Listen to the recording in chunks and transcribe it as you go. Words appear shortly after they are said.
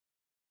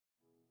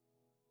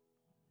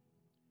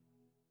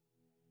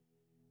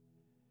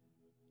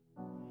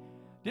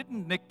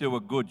Didn't Nick do a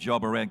good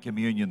job around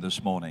communion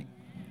this morning?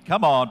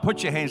 Come on,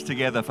 put your hands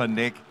together for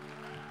Nick.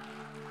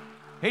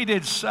 He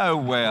did so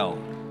well.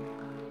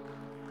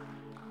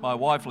 My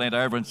wife leaned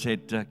over and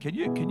said, can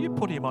you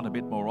put him on a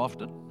bit more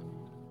often?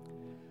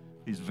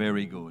 He's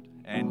very good.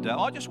 And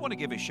I just want to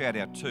give a shout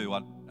out too.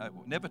 I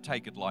never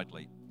take it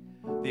lightly.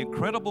 The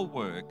incredible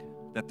work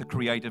that the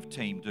creative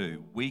team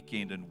do week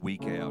in and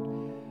week out.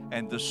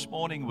 And this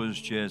morning was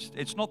just,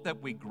 it's not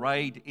that we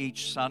grade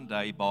each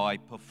Sunday by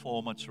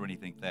performance or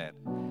anything like that,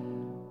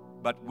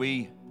 but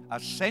we are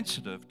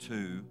sensitive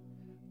to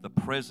the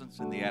presence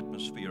and the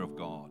atmosphere of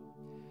God.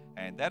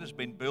 And that has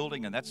been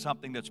building, and that's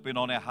something that's been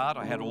on our heart.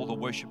 I had all the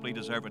worship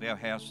leaders over at our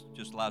house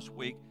just last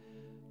week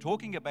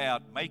talking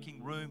about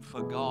making room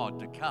for God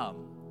to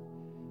come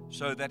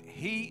so that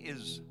He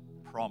is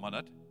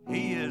prominent,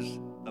 He is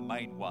the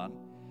main one,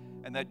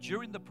 and that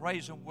during the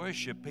praise and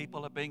worship,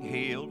 people are being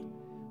healed,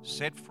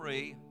 set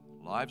free,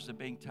 lives are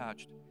being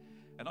touched.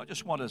 And I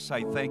just want to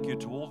say thank you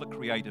to all the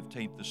creative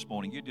team this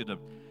morning.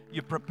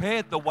 You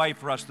prepared the way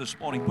for us this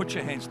morning. Put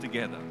your hands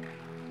together.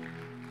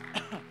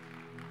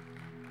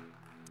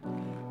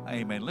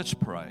 Amen. Let's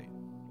pray.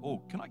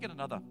 Oh, can I get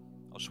another?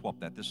 I'll swap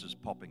that. This is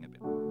popping a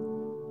bit.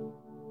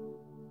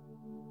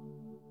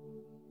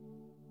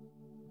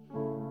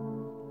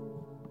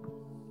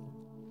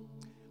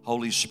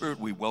 Holy Spirit,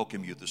 we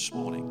welcome you this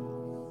morning.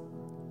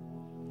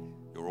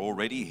 You're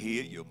already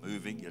here. You're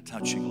moving. You're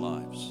touching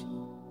lives.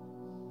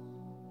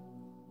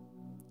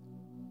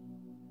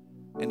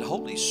 And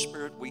Holy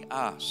Spirit, we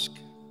ask,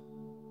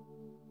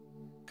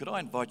 could I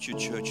invite you,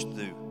 church,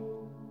 to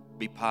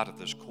be part of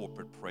this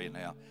corporate prayer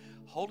now?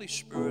 Holy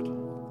Spirit,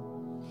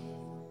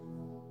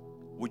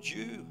 would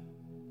you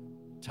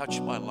touch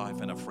my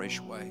life in a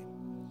fresh way?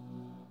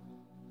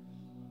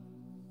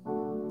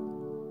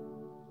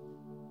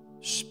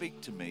 Speak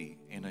to me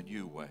in a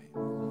new way.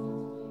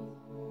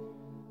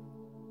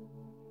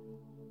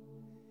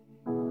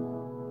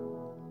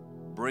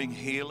 Bring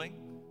healing,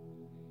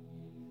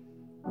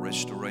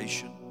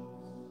 restoration,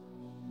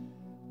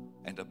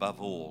 and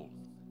above all,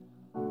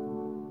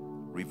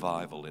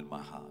 revival in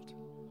my heart.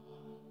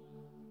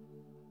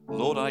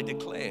 Lord, I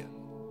declare,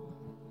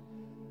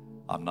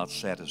 I'm not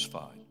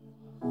satisfied.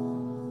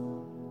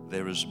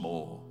 There is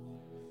more.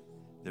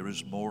 There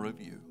is more of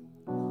you.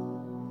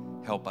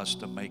 Help us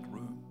to make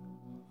room.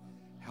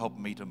 Help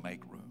me to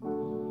make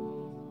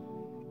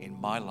room in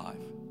my life.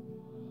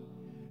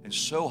 And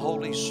so,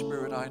 Holy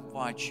Spirit, I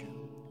invite you,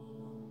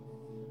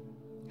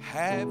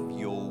 have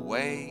your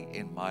way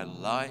in my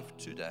life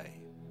today.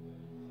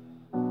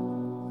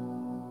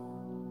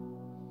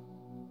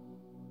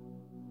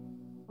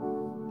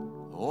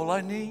 All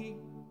I need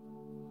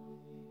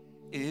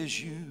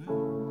is you.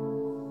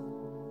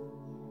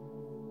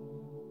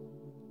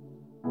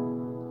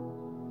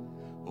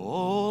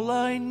 All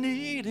I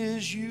need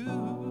is you.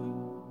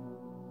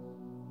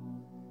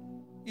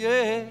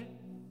 Yeah.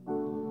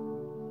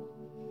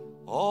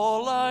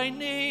 All I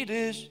need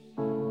is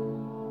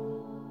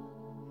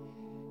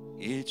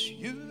it's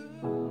you,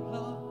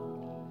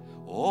 Lord.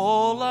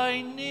 All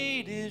I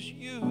need is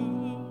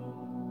you.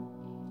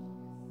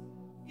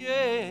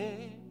 Yeah.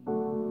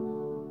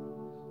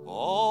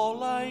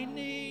 All I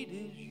need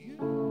is you.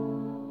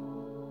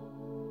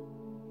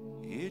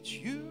 It's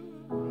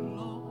you,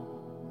 Lord.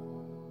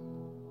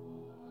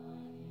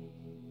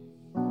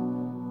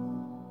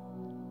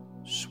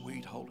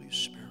 Sweet Holy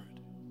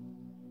Spirit,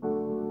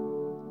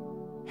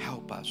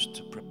 help us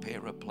to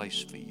prepare a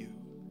place for you.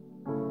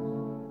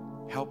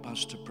 Help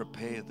us to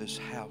prepare this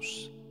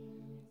house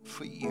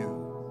for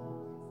you.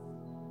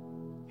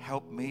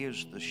 Help me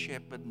as the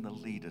shepherd and the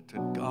leader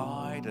to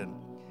guide and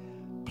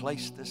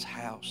place this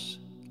house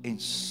in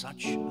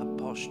such a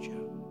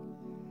posture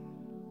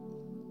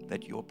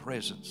that your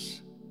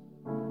presence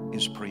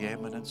is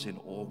preeminence in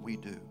all we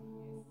do.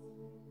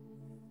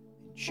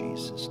 In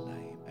Jesus'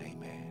 name,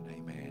 amen,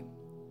 amen.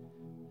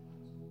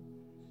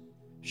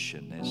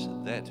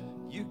 Shanessa, that,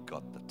 you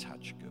got the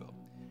touch, girl.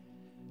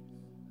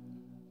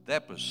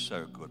 That was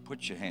so good.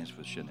 Put your hands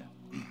for Shanessa.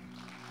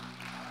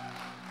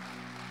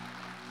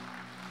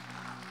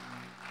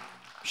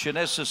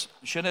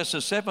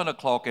 Shanessa, 7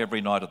 o'clock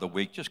every night of the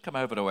week, just come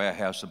over to our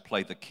house and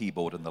play the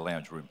keyboard in the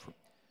lounge room,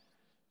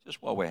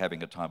 just while we're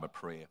having a time of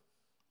prayer.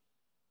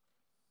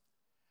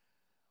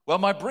 Well,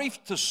 my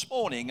brief this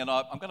morning, and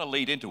I'm going to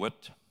lead into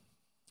it.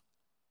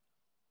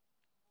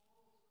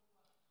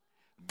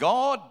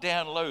 God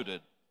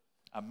downloaded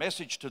a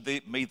message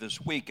to me this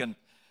week, and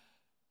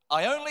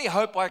I only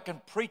hope I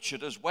can preach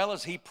it as well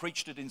as He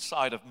preached it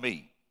inside of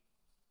me.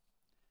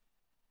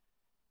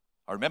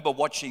 I remember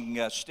watching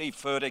Steve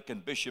Furtick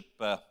and Bishop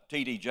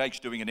T.D. Jakes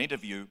doing an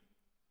interview,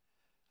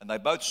 and they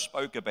both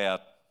spoke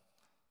about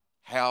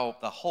how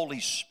the Holy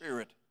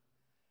Spirit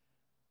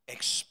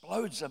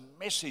explodes a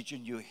message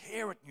and you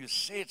hear it and you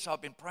see it. So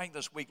I've been praying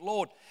this week,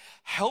 Lord,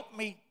 help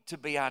me to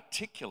be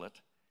articulate,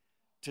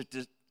 to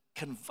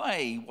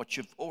convey what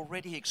you've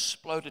already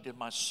exploded in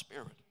my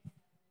spirit.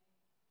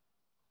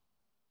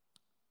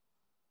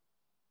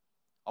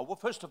 Well,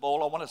 first of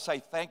all, I want to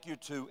say thank you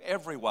to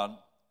everyone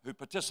who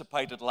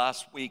participated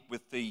last week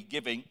with the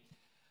giving,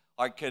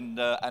 I can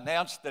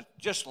announce that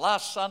just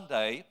last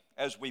Sunday,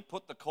 as we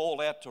put the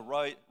call out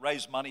to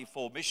raise money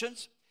for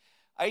missions,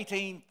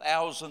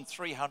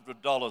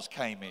 $18,300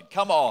 came in.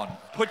 Come on,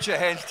 put your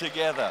hands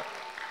together.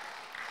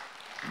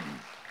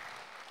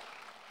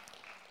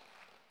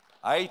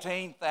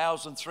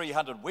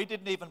 18,300. We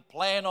didn't even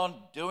plan on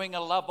doing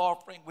a love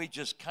offering. We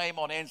just came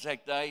on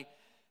Anzac Day,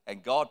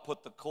 and God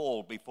put the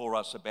call before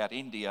us about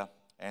India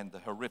and the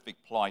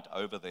horrific plight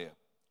over there.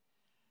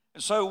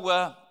 And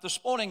so this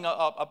morning,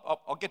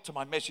 I'll get to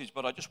my message,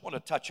 but I just want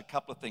to touch a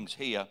couple of things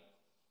here.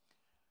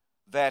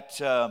 That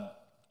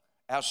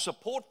our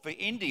support for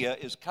India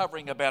is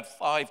covering about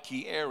 5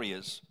 key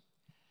areas.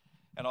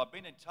 And I've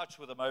been in touch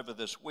with them over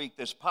this week.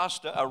 There's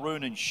Pastor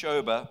Arun and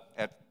Shobha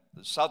at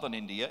southern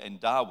India in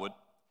Darwood.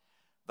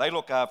 They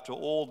look after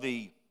all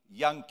the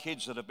young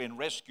kids that have been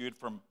rescued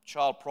from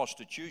child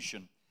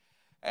prostitution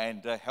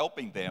and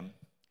helping them.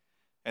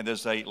 And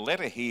there's a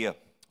letter here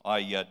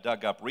I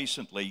dug up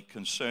recently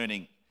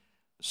concerning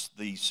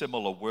the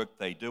similar work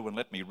they do. And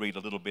let me read a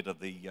little bit of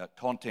the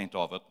content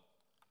of it.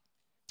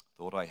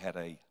 Thought I had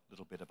a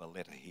little bit of a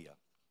letter here.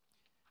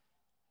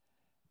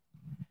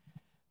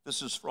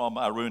 This is from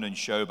Arun and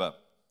Shobha.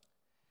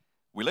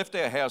 We left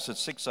our house at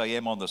 6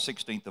 a.m. on the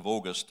 16th of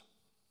August.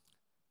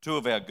 2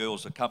 of our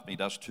girls accompanied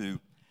us to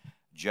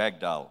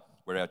Jagdal,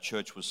 where our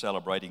church was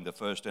celebrating the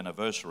first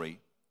anniversary.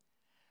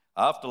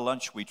 After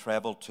lunch, we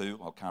traveled to,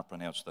 I can't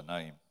pronounce the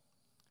name.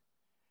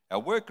 Our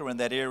worker in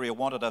that area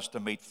wanted us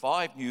to meet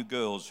 5 new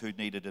girls who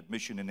needed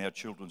admission in our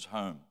children's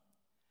home.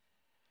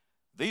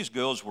 These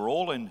girls were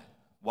all in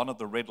one of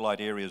the red light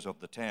areas of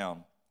the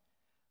town.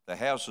 The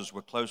houses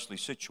were closely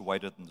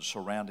situated and the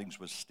surroundings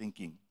were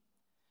stinking.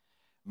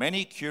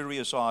 Many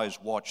curious eyes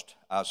watched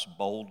us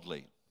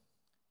boldly.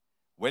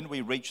 When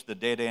we reached the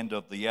dead end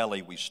of the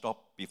alley, we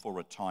stopped before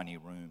a tiny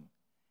room.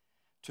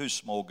 2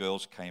 small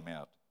girls came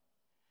out.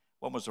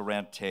 One was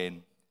around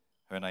 10.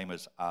 Her name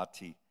is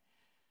Arti,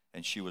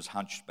 and she was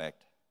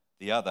hunchbacked.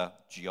 The other,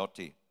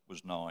 Jyoti,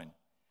 was 9,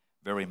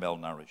 very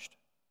malnourished.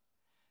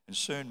 And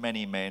soon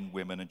many men,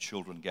 women, and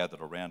children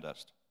gathered around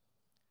us.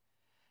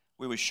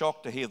 We were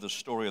shocked to hear the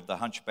story of the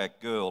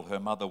hunchback girl. Her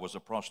mother was a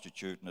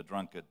prostitute and a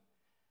drunkard.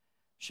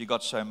 She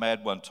got so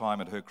mad one time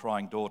at her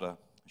crying daughter,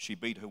 she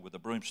beat her with a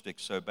broomstick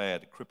so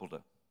bad it crippled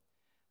her.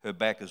 Her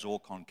back is all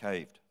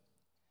concaved.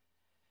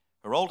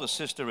 Her older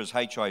sister has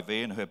HIV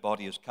and her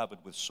body is covered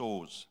with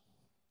sores.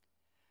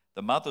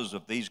 The mothers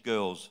of these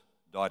girls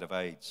died of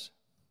AIDS.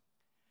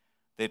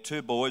 Their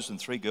 2 boys and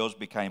 3 girls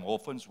became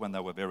orphans when they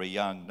were very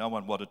young. No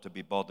one wanted to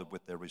be bothered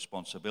with their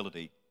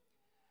responsibility.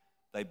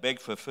 They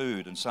begged for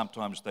food, and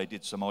sometimes they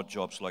did some odd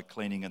jobs like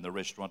cleaning in the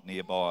restaurant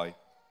nearby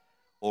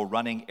or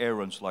running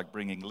errands like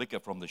bringing liquor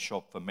from the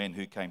shop for men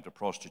who came to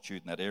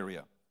prostitute in that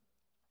area.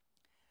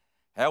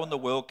 How in the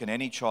world can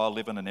any child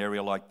live in an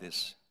area like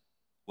this?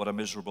 What a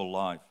miserable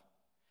life.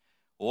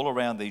 All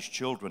around these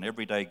children,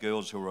 everyday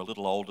girls who are a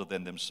little older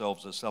than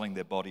themselves are selling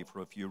their body for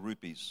a few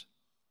rupees.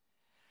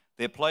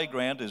 Their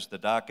playground is the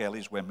dark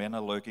alleys where men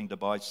are lurking to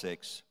buy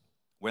sex.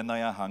 When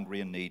they are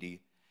hungry and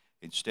needy,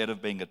 instead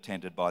of being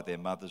attended by their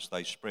mothers,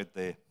 they spread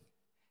their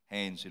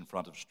hands in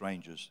front of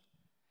strangers.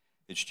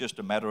 It's just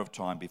a matter of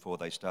time before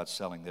they start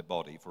selling their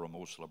body for a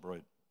morsel of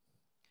bread.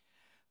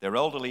 Their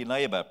elderly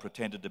neighbor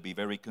pretended to be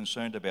very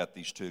concerned about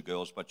these 2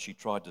 girls, but she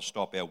tried to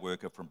stop our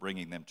worker from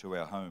bringing them to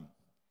our home.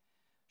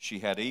 She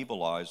had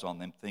evil eyes on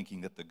them,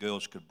 thinking that the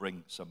girls could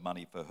bring some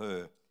money for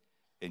her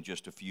in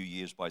just a few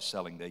years by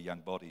selling their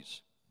young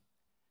bodies.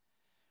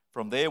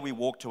 From there, we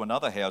walked to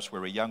another house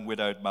where a young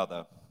widowed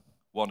mother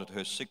wanted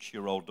her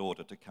 6-year-old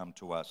daughter to come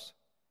to us.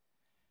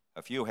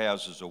 A few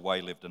houses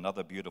away lived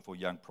another beautiful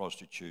young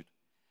prostitute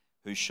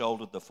who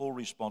shouldered the full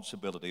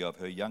responsibility of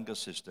her younger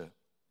sister,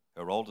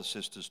 her older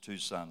sister's 2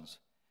 sons,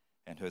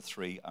 and her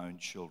 3 own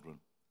children.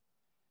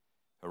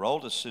 Her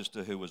older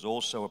sister, who was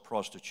also a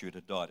prostitute,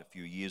 had died a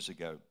few years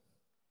ago.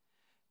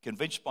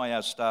 Convinced by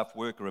our staff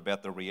worker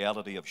about the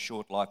reality of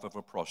short life of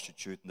a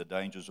prostitute and the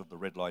dangers of the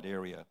red light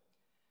area,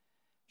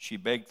 she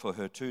begged for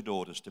her 2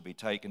 daughters to be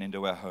taken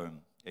into our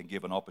home and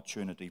given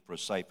opportunity for a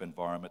safe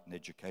environment and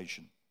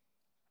education.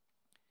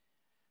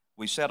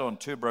 We sat on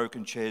 2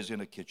 broken chairs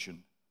in a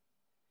kitchen.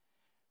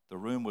 The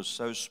room was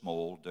so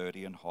small,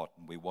 dirty and hot,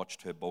 and we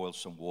watched her boil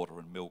some water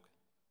and milk.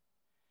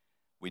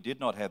 We did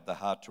not have the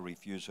heart to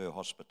refuse her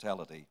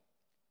hospitality.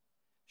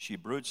 She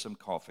brewed some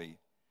coffee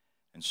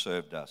and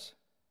served us,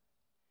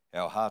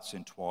 our hearts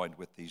entwined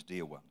with these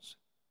dear ones.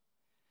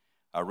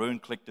 Arun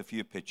clicked a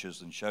few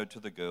pictures and showed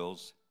to the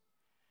girls.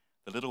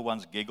 The little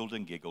ones giggled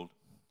and giggled.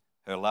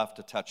 Her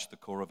laughter touched the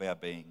core of our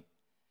being.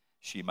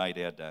 She made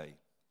our day.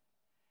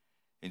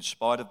 In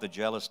spite of the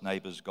jealous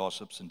neighbors'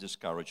 gossips and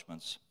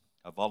discouragements,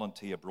 a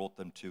volunteer brought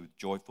them to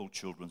Joyful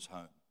Children's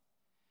Home.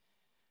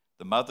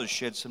 The mothers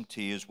shed some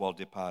tears while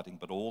departing,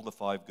 but all the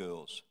 5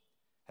 girls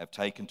have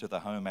taken to the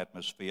home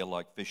atmosphere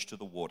like fish to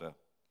the water.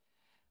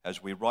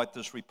 As we write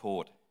this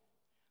report,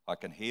 I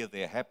can hear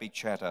their happy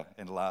chatter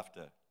and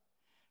laughter.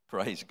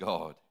 Praise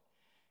God.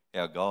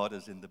 Our God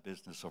is in the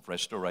business of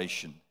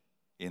restoration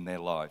in their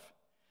life.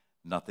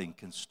 Nothing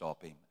can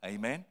stop him.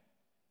 Amen?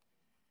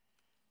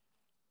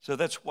 So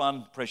that's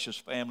one precious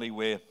family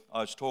where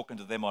I was talking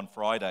to them on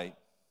Friday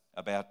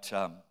about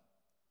our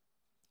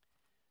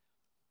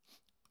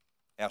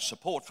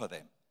support for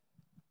them.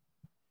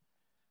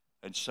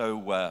 And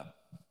so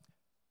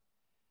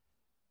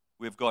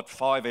we've got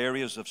 5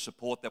 areas of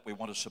support that we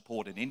want to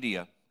support in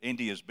India.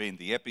 India's been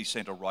the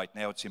epicenter right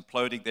now. It's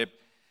imploding. They're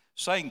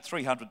saying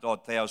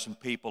 300,000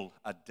 people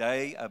a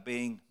day are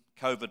being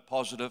COVID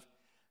positive.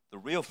 The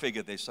real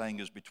figure they're saying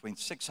is between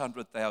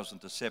 600,000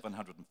 to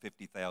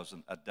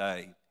 750,000 a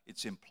day.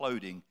 It's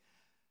imploding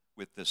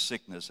with this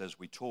sickness as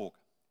we talk.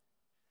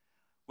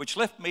 Which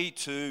left me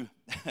to,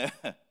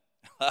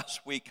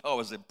 last week I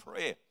was in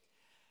prayer.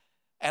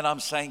 And I'm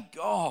saying,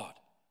 God,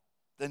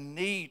 the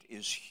need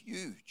is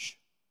huge.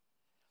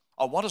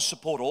 I want to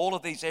support all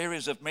of these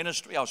areas of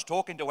ministry. I was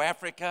talking to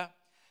Africa.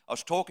 I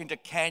was talking to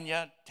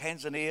Kenya,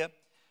 Tanzania,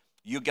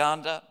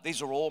 Uganda.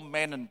 These are all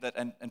men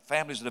and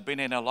families that have been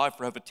in our life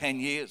for over 10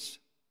 years.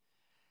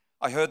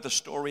 I heard the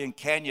story in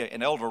Kenya,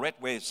 in Eldoret,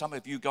 where some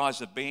of you guys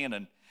have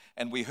been,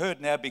 and we heard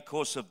now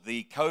because of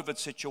the COVID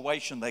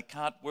situation, they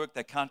can't work,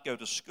 they can't go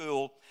to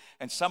school.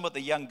 And some of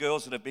the young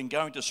girls that have been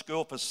going to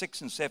school for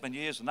 6 and 7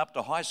 years and up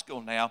to high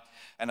school now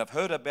and have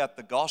heard about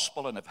the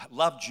gospel and have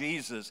loved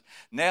Jesus,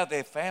 now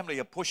their family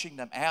are pushing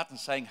them out and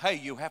saying, hey,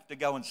 you have to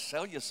go and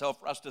sell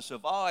yourself for us to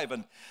survive.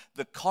 And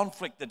the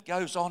conflict that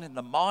goes on in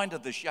the mind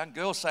of this young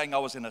girl saying, I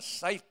was in a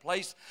safe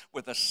place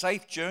with a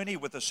safe journey,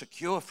 with a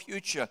secure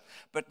future,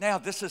 but now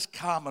this has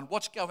come and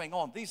what's going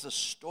on? These are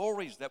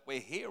stories that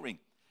we're hearing.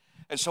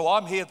 And so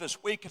I'm here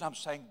this week and I'm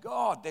saying,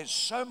 God, there's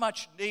so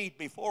much need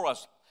before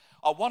us.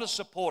 I want to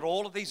support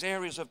all of these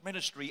areas of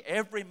ministry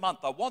every month.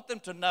 I want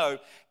them to know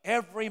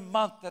every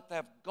month that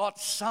they've got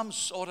some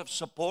sort of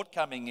support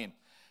coming in.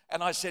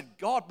 And I said,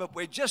 God, but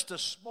we're just a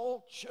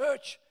small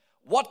church.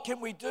 What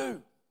can we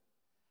do?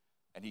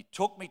 And he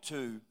took me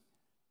to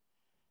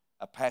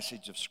a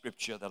passage of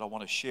scripture that I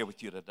want to share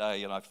with you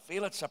today. And I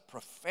feel it's a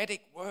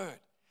prophetic word.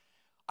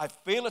 I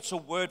feel it's a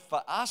word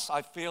for us.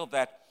 I feel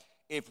that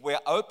if we're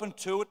open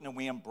to it and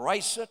we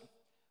embrace it,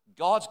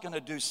 God's going to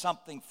do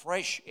something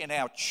fresh in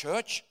our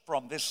church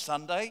from this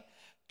Sunday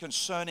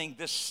concerning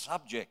this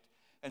subject.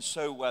 And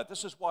so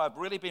this is why I've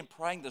really been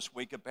praying this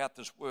week about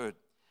this word.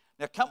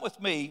 Now come with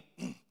me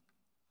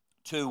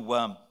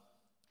to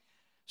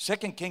 2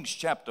 Kings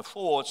chapter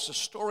 4. It's a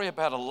story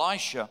about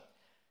Elisha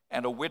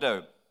and a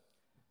widow.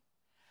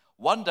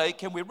 One day,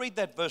 can we read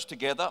that verse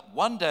together?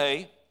 One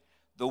day,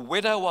 the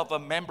widow of a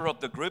member of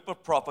the group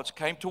of prophets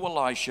came to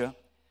Elisha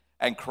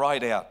and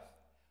cried out,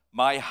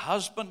 my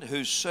husband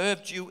who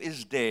served you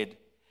is dead,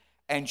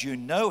 and you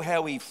know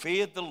how he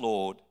feared the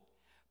Lord,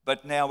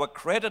 but now a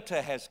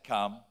creditor has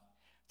come,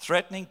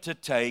 threatening to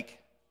take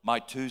my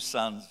 2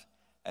 sons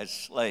as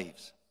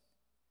slaves.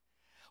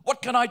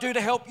 What can I do to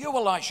help you?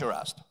 Elisha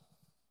asked.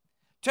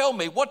 Tell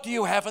me, what do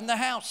you have in the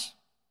house?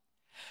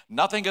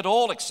 Nothing at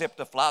all except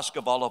a flask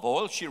of olive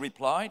oil, she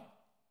replied.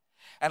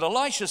 And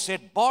Elisha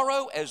said,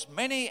 borrow as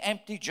many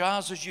empty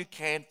jars as you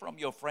can from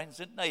your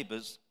friends and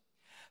neighbors.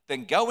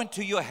 Then go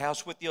into your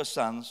house with your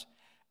sons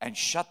and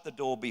shut the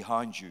door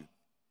behind you.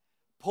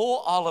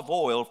 Pour olive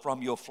oil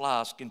from your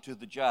flask into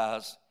the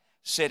jars,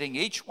 setting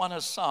each one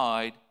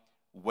aside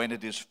when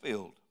it is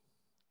filled.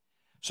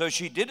 So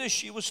she did as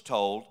she was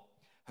told.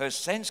 Her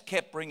sons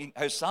kept bringing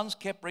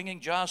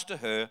jars to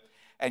her,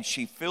 and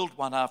she filled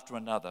one after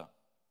another.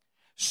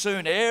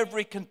 Soon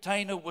every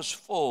container was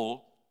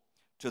full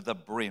to the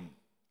brim.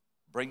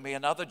 Bring me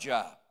another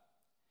jar.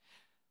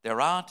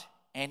 There aren't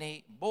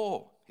any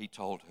more, he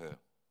told her.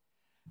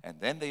 And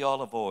then the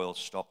olive oil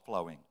stopped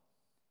flowing.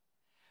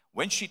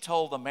 When she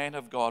told the man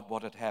of God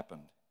what had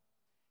happened,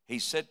 he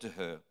said to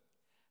her,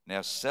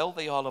 now sell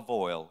the olive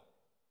oil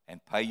and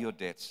pay your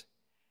debts,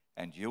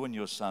 and you and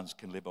your sons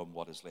can live on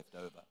what is left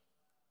over.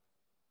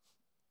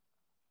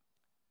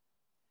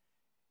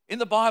 In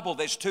the Bible,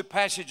 there's 2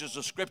 passages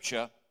of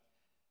scripture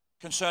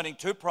concerning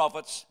 2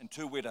 prophets and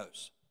 2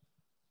 widows.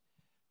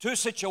 2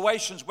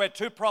 situations where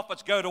 2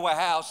 prophets go to a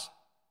house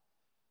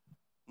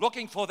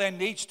looking for their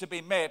needs to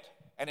be met.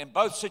 And in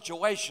both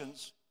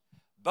situations,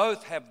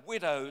 both have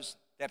widows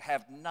that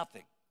have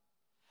nothing.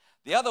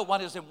 The other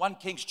one is in 1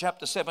 Kings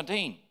chapter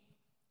 17.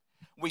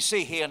 We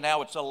see here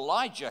now it's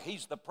Elijah.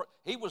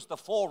 He was the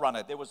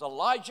forerunner. There was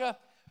Elijah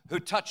who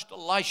touched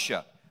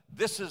Elisha.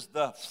 This is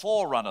the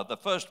forerunner, the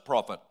first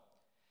prophet.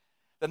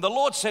 Then the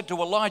Lord said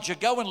to Elijah,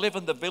 go and live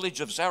in the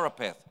village of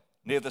Zarephath,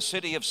 near the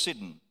city of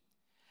Sidon.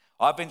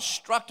 I've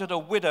instructed a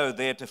widow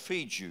there to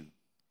feed you.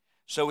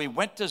 So he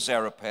went to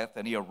Zarephath,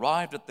 and he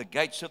arrived at the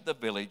gates of the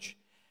village.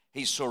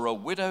 He saw a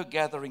widow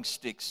gathering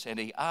sticks, and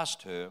he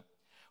asked her,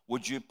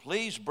 would you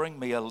please bring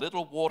me a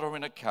little water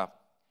in a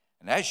cup?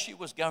 And as she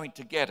was going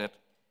to get it,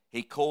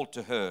 he called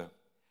to her,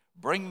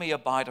 bring me a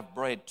bite of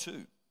bread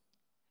too.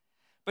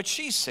 But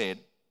she said,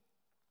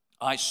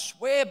 I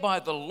swear by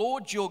the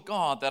Lord your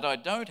God that I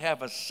don't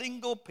have a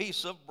single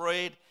piece of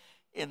bread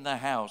in the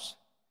house,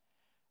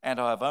 and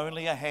I have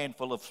only a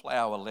handful of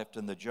flour left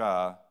in the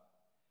jar,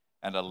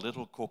 and a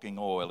little cooking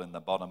oil in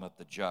the bottom of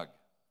the jug.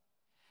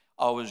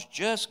 I was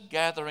just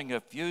gathering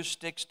a few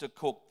sticks to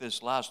cook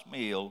this last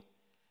meal,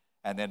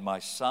 and then my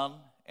son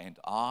and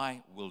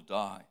I will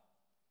die."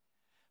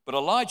 But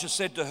Elijah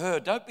said to her,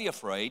 "Don't be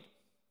afraid.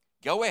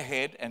 Go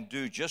ahead and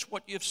do just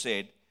what you've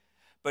said,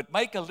 but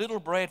make a little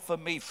bread for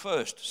me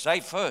first." Say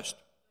first.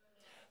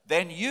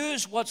 "Then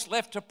use what's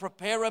left to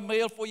prepare a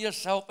meal for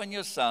yourself and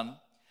your son.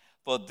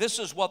 For this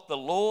is what the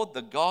Lord,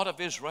 the God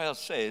of Israel,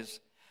 says.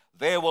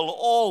 There will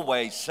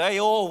always," say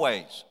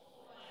always,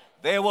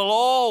 "there will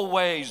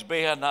always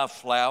be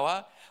enough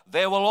flour.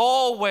 There will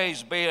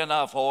always be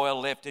enough oil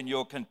left in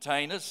your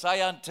containers."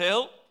 Say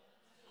until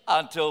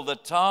the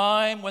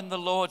time when the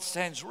Lord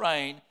sends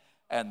rain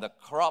and the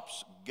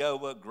crops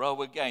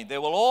grow again.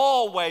 There will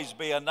always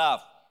be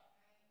enough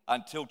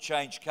until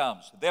change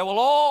comes. There will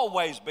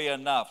always be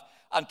enough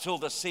until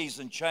the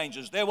season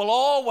changes. There will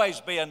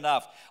always be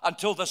enough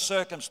until the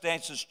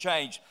circumstances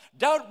change.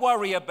 Don't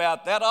worry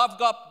about that. I've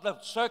got the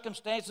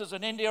circumstances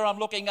in India I'm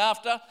looking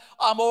after.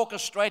 I'm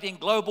orchestrating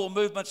global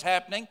movements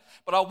happening.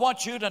 But I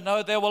want you to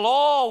know there will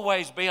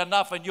always be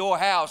enough in your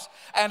house.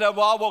 And I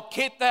will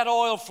keep that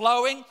oil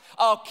flowing.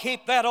 I'll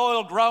keep that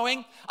oil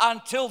growing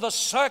until the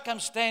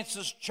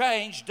circumstances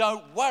change.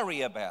 Don't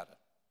worry about it.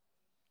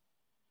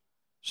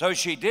 So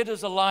she did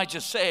as Elijah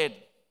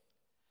said.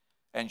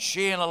 And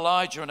she and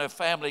Elijah and her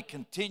family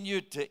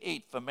continued to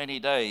eat for many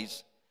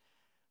days.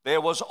 There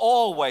was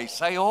always,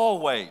 say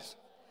always,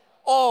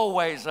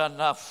 always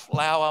enough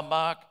flour,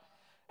 Mark,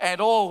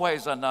 and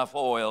always enough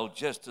oil,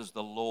 just as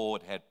the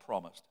Lord had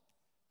promised.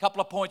 A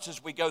couple of points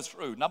as we go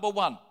through. Number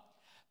one,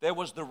 there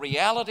was the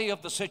reality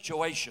of the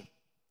situation.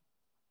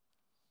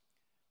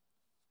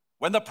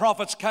 When the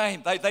prophets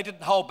came, they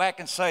didn't hold back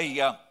and say,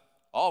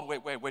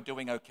 we're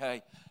doing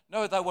okay.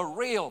 No, they were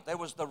real. There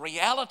was the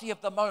reality of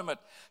the moment.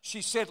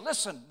 She said,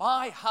 "Listen,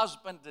 my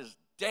husband is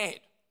dead.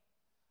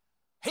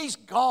 He's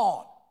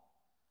gone.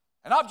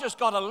 And I've just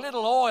got a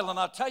little oil, and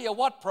I'll tell you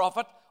what,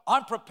 prophet,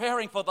 I'm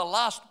preparing for the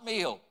last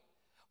meal.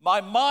 My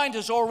mind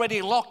is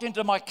already locked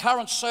into my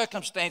current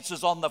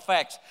circumstances on the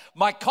facts.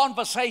 My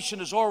conversation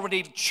has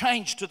already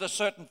changed to the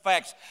certain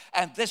facts.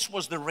 And this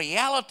was the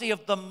reality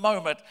of the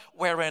moment.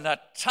 We're in a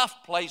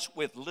tough place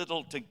with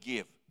little to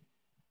give."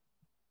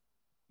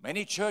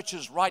 Many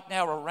churches right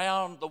now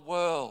around the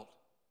world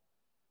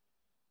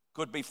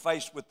could be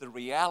faced with the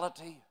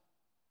reality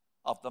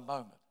of the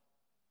moment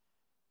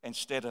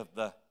instead of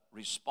the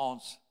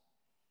response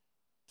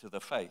to the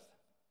faith.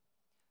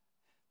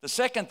 The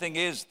second thing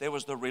is there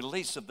was the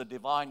release of the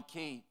divine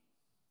key.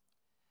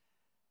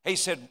 He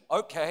said,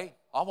 "Okay,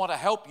 I want to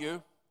help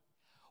you.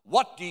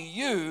 What do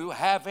you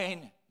have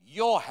in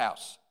your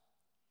house?"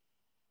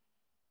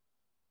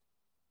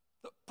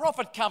 The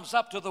prophet comes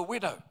up to the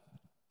widow.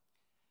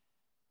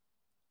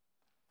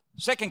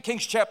 2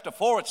 Kings chapter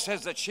 4, it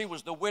says that she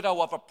was the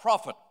widow of a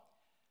prophet.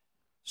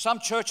 Some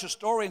church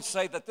historians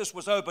say that this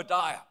was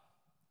Obadiah.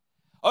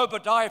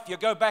 Obadiah, if you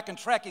go back and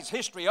track his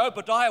history,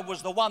 Obadiah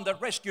was the one that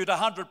rescued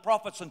 100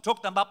 prophets and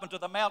took them up into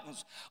the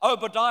mountains.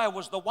 Obadiah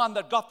was the one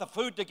that got the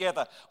food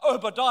together.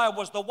 Obadiah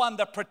was the one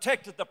that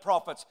protected the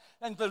prophets.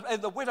 And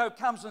the widow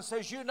comes and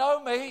says, "You know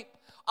me,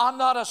 I'm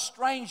not a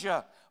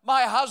stranger.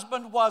 My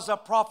husband was a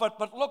prophet,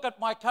 but look at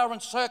my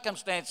current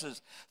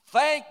circumstances.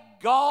 Thank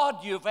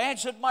God you've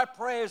answered my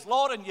prayers,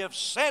 Lord, and you've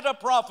sent a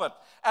prophet."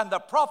 And the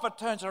prophet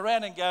turns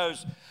around and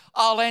goes,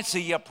 "I'll answer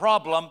your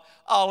problem.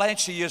 I'll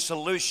answer your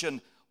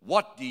solution.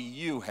 What do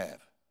you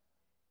have?"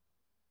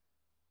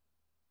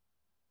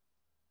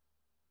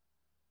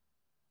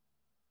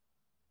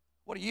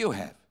 What do you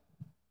have?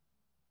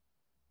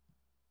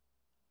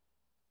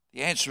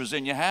 The answer is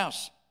in your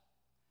house.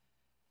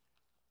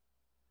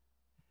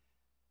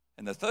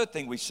 And the third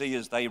thing we see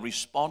is they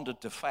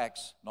responded to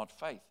facts, not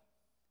faith.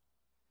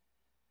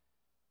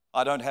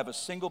 I don't have a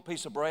single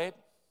piece of bread.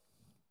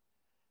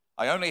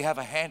 I only have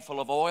a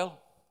handful of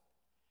oil,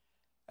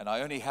 and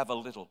I only have a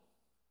little.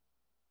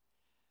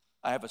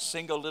 I have a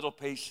single little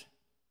piece.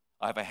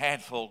 I have a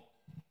handful,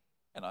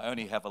 and I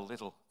only have a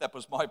little. That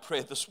was my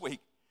prayer this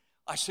week.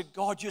 I said,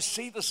 "God, you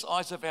see the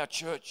size of our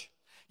church.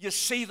 You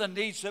see the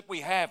needs that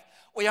we have.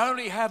 We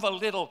only have a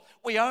little.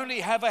 We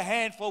only have a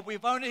handful.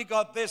 We've only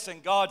got this."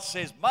 And God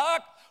says,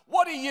 "Mark,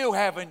 what do you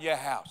have in your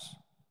house?"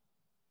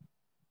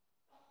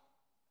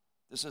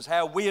 This is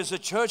how we as a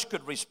church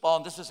could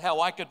respond. This is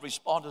how I could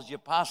respond as your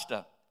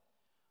pastor.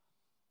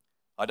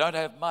 I don't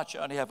have much. I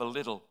only have a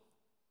little.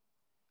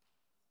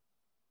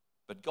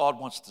 But God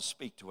wants to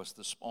speak to us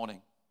this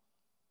morning.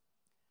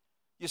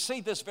 You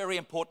see this very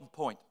important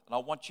point, and I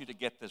want you to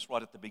get this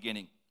right at the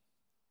beginning.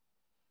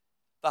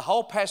 The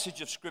whole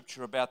passage of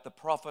Scripture about the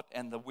prophet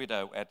and the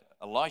widow at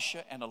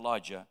Elisha and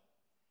Elijah,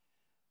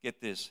 get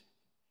this,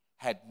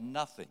 had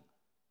nothing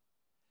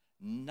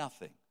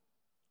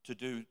to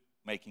do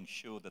making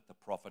sure that the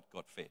prophet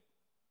got fed.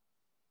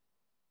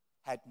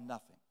 Had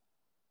nothing.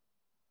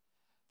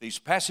 These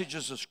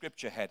passages of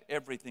Scripture had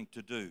everything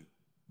to do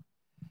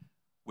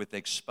with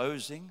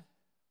exposing,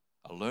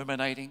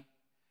 illuminating,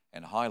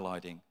 and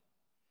highlighting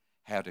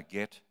how to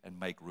get and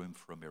make room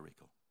for a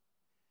miracle.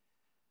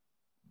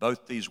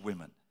 Both these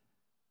women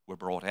were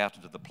brought out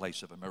into the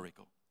place of a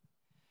miracle.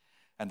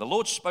 And the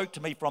Lord spoke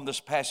to me from this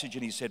passage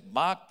and he said,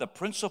 Mark, the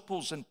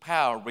principles and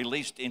power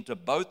released into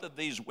both of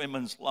these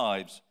women's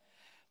lives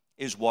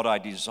is what I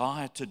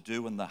desire to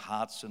do in the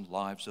hearts and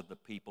lives of the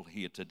people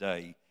here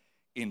today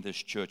in this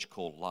church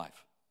called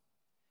Life.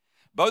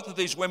 Both of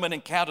these women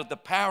encountered the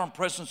power and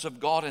presence of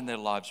God in their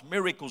lives.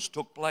 Miracles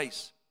took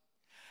place.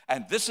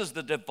 And this is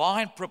the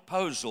divine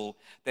proposal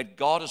that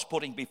God is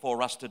putting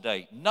before us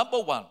today.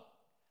 Number one,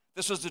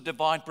 this is the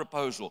divine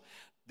proposal.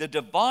 The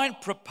divine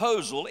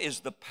proposal is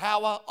the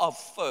power of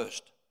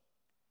first.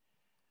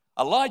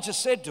 Elijah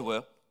said to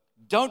her,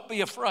 don't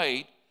be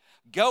afraid.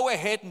 Go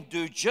ahead and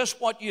do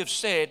just what you've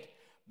said,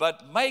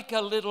 but make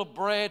a little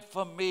bread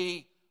for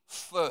me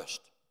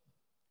first.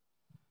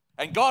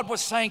 And God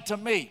was saying to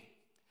me,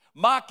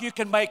 Mark, you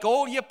can make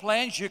all your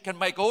plans, you can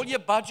make all your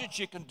budgets,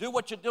 you can do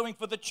what you're doing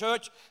for the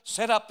church,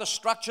 set up the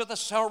structure, the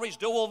salaries,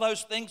 do all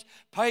those things,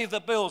 pay the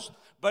bills.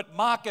 But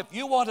Mark, if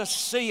you want to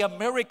see a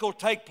miracle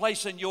take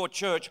place in your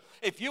church,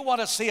 if you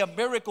want to see a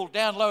miracle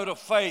download of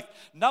faith,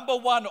 number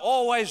one,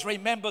 always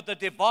remember the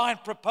divine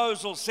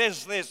proposal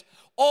says this,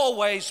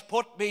 always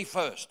put me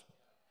first.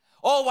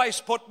 Always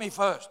put me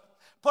first.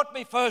 Put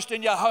me first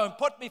in your home.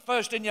 Put me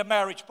first in your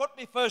marriage. Put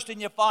me first in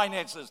your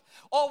finances.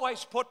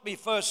 Always put me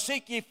first.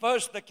 Seek ye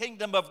first the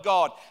kingdom of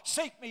God.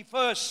 Seek me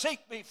first. Seek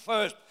me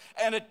first.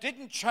 And it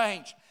didn't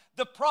change.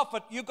 The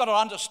prophet, you've got to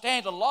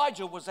understand,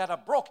 Elijah was at a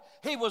brook.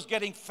 He was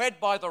getting fed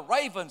by the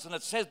ravens, and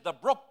it says the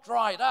brook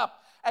dried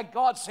up. And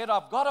God said,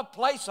 I've got a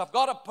place, I've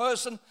got a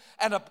person,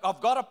 and I've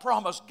got a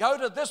promise. Go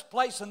to this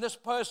place and this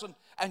person,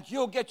 and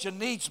you'll get your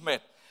needs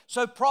met.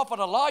 So Prophet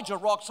Elijah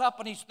rocks up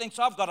and he thinks,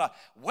 I've got a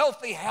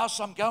wealthy house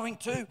I'm going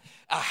to,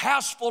 a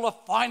house full of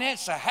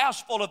finance, a house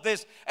full of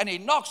this. And he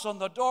knocks on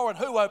the door, and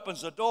who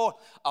opens the door?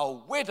 A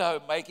widow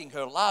making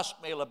her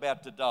last meal,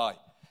 about to die.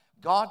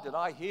 God, did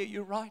I hear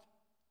you right?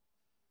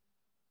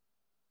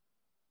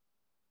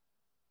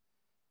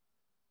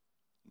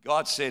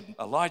 God said,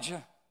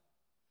 Elijah,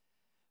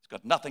 it's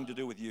got nothing to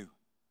do with you.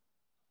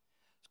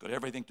 It's got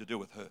everything to do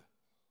with her.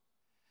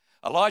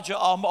 Elijah,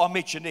 I'll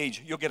meet your needs.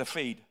 You'll get a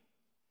feed.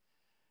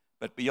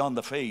 But beyond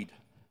the feed,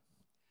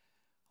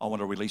 I want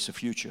to release a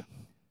future.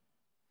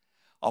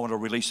 I want to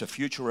release a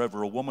future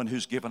over a woman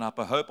who's given up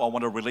her hope. I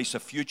want to release a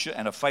future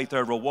and a faith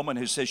over a woman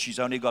who says she's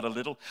only got a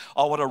little.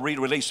 I want to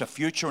release a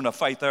future and a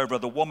faith over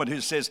the woman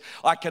who says,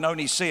 I can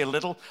only see a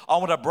little. I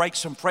want to break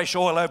some fresh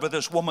oil over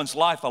this woman's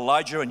life,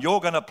 Elijah, and you're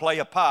going to play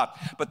a part.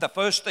 But the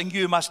first thing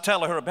you must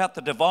tell her about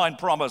the divine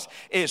promise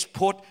is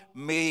put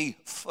me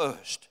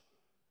first.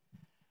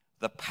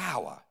 The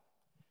power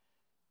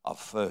of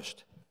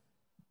first.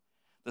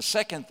 The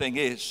second thing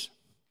is,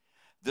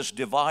 this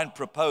divine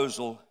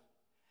proposal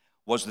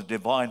was the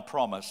divine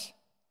promise,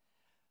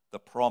 the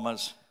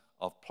promise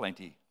of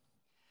plenty.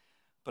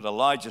 But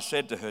Elijah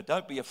said to her,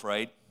 don't be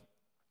afraid.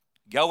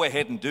 Go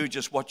ahead and do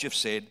just what you've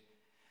said,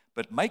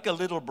 but make a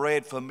little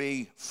bread for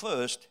me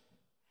first.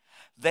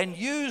 Then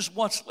use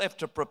what's left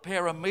to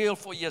prepare a meal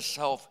for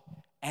yourself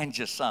and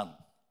your son.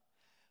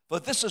 For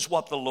this is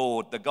what the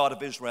Lord, the God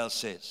of Israel,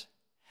 says.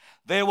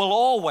 There will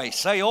always,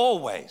 say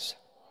always.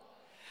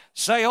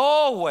 Say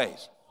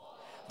always.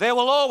 There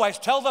will always,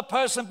 tell the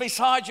person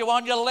beside you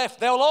on your left,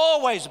 there will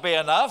always be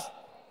enough.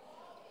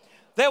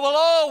 There will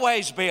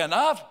always be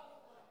enough.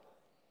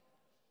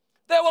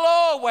 There will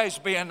always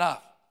be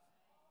enough.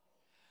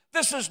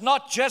 This is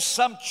not just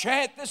some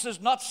chant. This is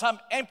not some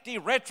empty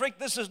rhetoric.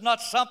 This is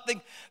not something.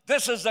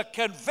 This is a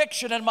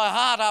conviction in my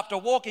heart after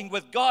walking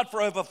with God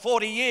for over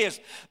 40 years.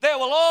 There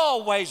will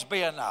always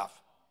be enough.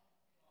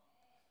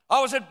 I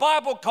was at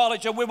Bible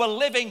college and we were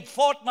living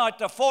fortnight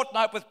to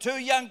fortnight with 2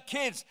 young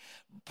kids,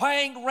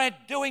 paying rent,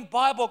 doing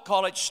Bible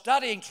college,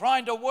 studying,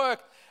 trying to work.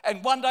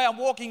 And one day I'm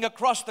walking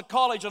across the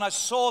college and I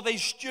saw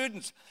these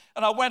students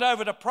and I went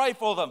over to pray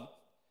for them.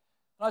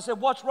 And I said,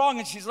 what's wrong?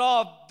 And she said,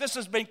 oh, this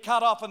has been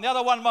cut off. And the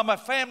other one, my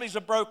families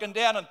are broken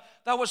down and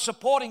they were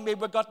supporting me.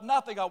 We've got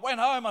nothing. I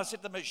went home. I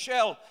said to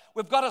Michelle,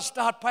 we've got to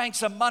start paying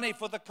some money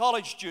for the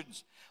college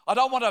students. I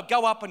don't want to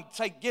go up and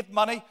say, give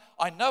money.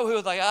 I know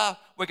who they are.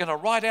 We're going to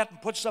write out and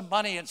put some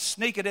money and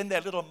sneak it in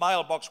their little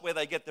mailbox where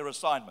they get their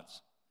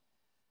assignments.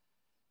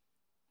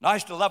 And I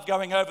used to love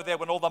going over there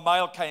when all the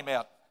mail came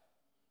out.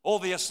 All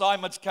the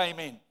assignments came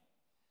in. And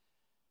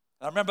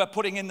I remember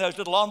putting in those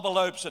little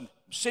envelopes and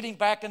sitting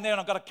back in there, and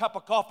I've got a cup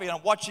of coffee and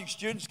I'm watching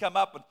students come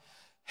up and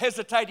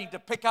hesitating to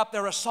pick up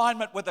their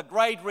assignment with a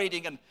grade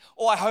reading and,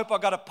 oh, I hope I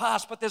got a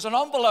pass, but there's an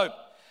envelope.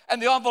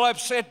 And the envelope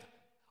said,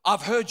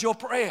 I've heard your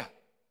prayer.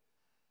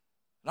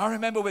 And I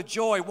remember with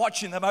joy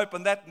watching them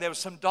open that, and there was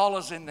some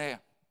dollars in there.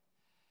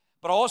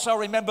 But I also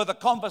remember the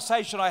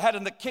conversation I had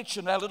in the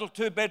kitchen, our little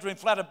 2-bedroom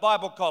flat at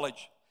Bible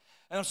college.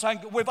 And I'm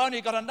saying, we've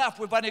only got enough.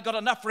 We've only got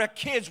enough for our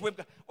kids. We've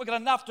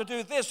got enough to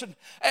do this. And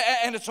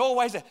it's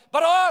always there.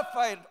 But I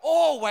found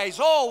always,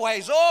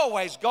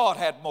 God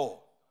had more.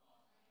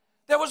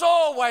 There was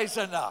always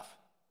enough.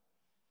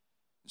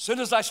 As soon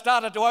as I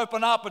started to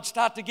open up and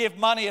start to give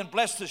money and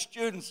bless the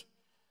students,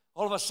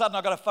 all of a sudden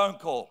I got a phone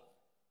call.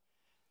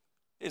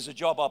 Here's a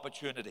job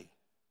opportunity.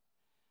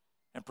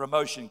 And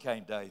promotion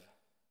came, Dave.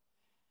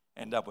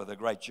 End up with a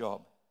great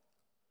job.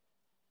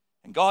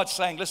 And God's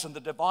saying, listen, the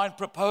divine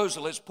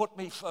proposal is put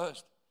me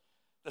first.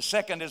 The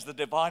second is the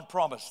divine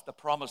promise, the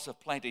promise of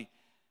plenty.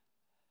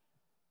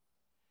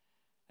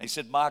 And he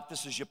said, Mark,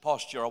 this is your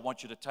posture I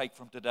want you to take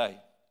from today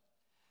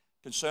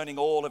concerning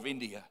all of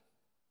India.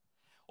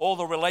 All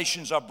the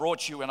relations I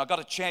brought you, and I got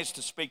a chance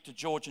to speak to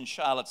George and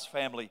Charlotte's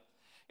family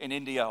in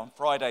India on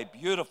Friday.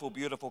 Beautiful,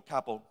 beautiful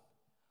couple.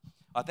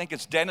 I think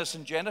it's Dennis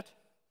and Janet.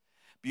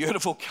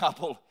 Beautiful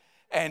couple.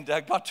 And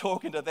got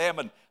talking to them,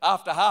 and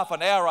after half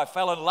an hour I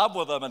fell in love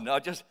with them, and I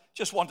just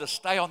wanted to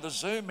stay on the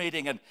Zoom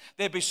meeting. And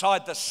they're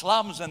beside the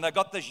slums, and they've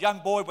got this young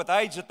boy with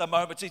AIDS at the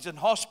moment. He's in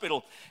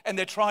hospital, and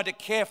they're trying to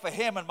care for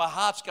him, and my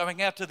heart's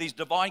going out to these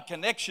divine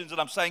connections,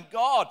 and I'm saying,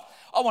 God,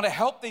 I want to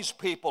help these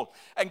people.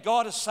 And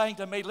God is saying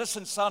to me,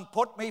 listen, son,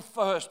 put me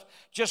first.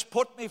 Just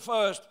put me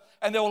first.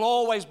 And there will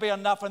always be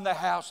enough in the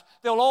house.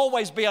 There will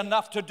always be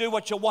enough to do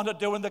what you want to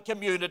do in the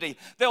community.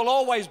 There will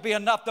always be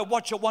enough to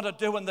what you want to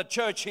do in the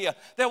church here.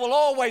 There will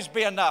always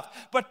be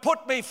enough. But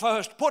put me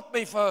first. Put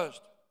me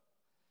first.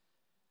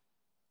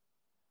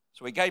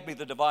 So he gave me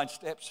the divine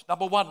steps.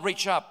 Number one,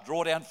 reach up,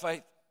 draw down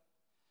faith.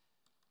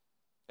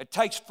 It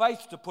takes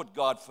faith to put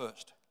God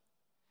first.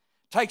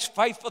 It takes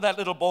faith for that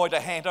little boy to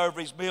hand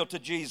over his meal to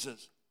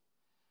Jesus.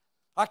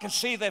 I can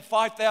see there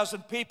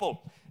 5,000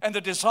 people, and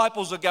the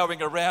disciples are going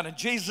around, and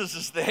Jesus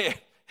is there,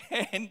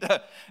 and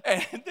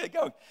they're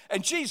going.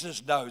 And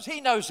Jesus knows.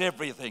 He knows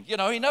everything. You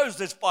know, he knows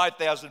there's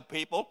 5,000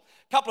 people.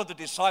 A couple of the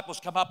disciples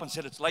come up and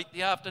said, it's late in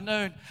the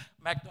afternoon.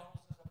 McDonald's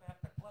is about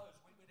to close.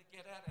 We better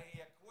get out of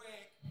here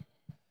quick.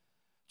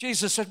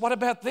 Jesus said, what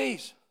about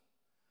these?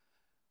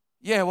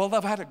 Yeah, well,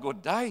 they've had a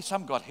good day.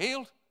 Some got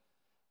healed.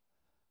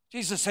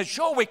 Jesus said,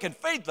 sure, we can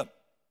feed them.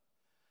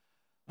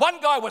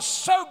 One guy was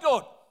so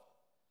good.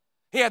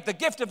 He had the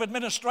gift of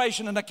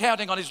administration and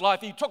accounting on his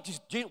life. He took his,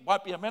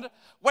 won't be a minute,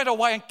 went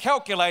away and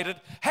calculated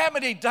how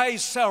many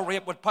days' salary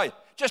it would pay.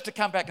 Just to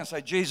come back and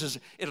say, Jesus,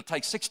 it'll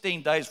take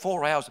 16 days,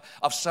 4 hours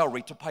of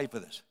salary to pay for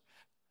this.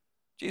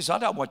 Jesus, I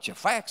don't want your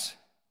facts.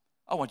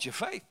 I want your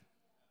faith.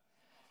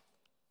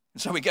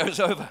 And so he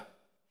goes over.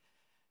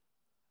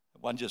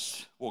 One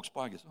just walks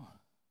by and goes,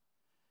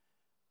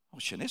 oh,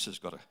 Shanissa's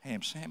got a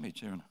ham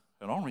sandwich and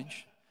an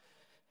orange.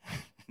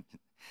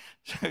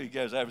 So he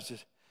goes over and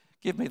says,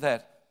 give me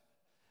that.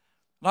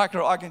 And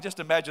I can just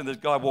imagine this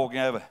guy walking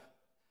over.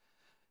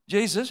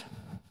 Jesus,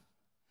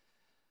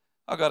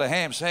 I got a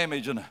ham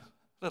sandwich and a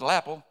little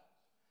apple.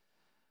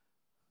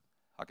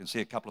 I can see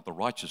a couple of the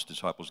righteous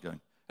disciples going,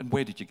 and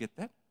where did you get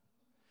that?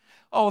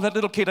 Oh, that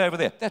little kid over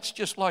there. That's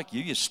just like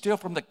you. You steal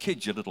from the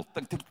kids, you little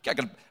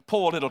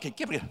poor little kid.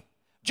 Give me.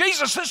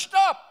 Jesus says,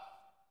 stop.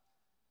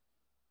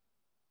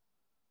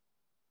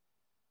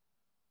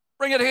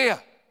 Bring it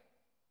here.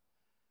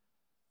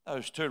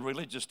 Those two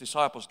religious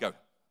disciples go,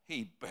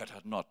 he better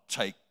not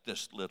take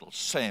this little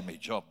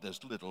sandwich of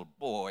this little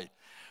boy.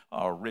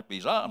 I'll rip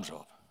his arms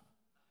off.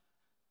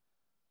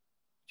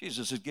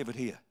 Jesus said, give it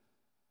here.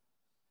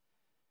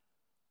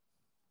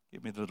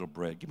 Give me the little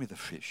bread. Give me the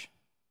fish.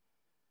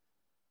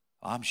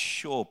 I'm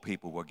sure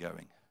people were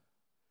going,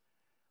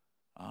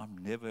 I'm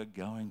never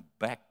going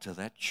back to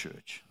that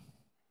church.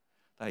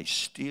 They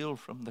steal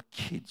from the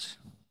kids.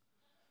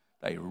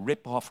 They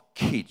rip off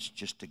kids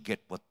just to get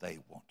what they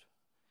want.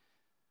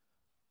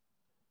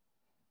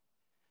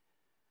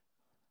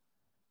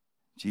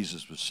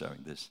 Jesus was showing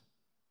this.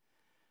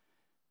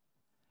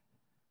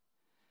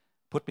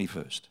 Put me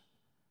first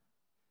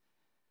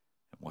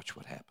and watch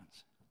what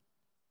happens.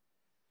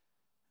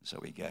 And so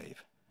he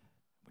gave.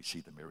 We see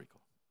the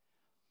miracle.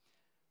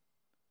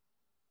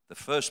 The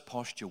first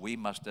posture we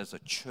must as a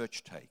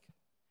church take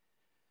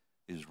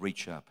is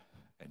reach up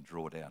and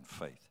draw down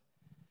faith.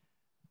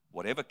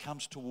 Whatever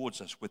comes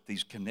towards us with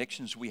these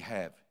connections we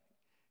have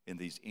in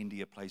these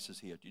India places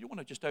here. Do you want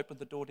to just open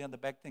the door down the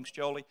back? Thanks,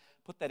 Jolie.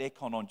 Put that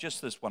aircon on,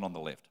 just this one on the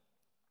left.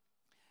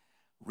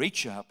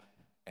 Reach up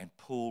and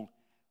pull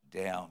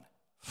down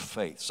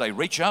faith. Say,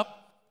 reach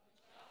up.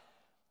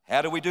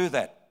 How do we do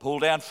that? Pull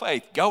down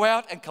faith. Go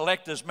out and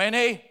collect as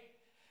many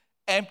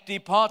empty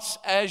pots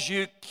as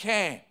you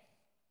can.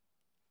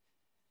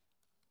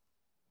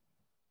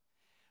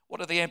 What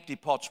do the empty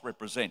pots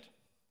represent?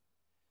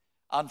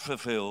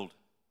 Unfulfilled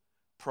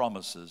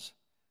promises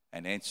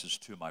and answers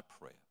to my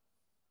prayer.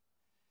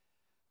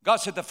 God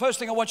said, the first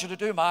thing I want you to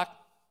do, Mark,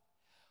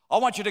 I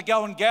want you to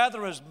go and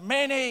gather as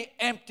many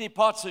empty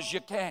pots as you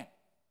can.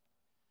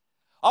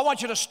 I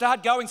want you to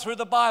start going through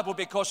the Bible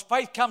because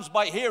faith comes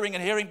by hearing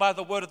and hearing by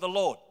the word of the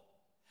Lord.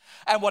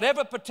 And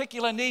whatever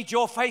particular need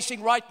you're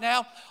facing right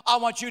now, I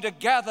want you to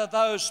gather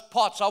those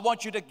pots. I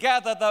want you to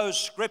gather those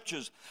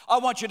scriptures. I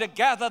want you to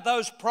gather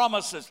those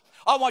promises.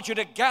 I want you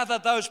to gather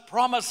those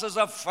promises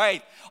of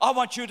faith. I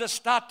want you to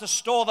start to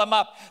store them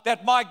up,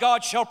 that my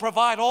God shall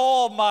provide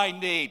all my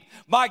need.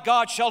 My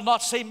God shall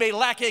not see me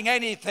lacking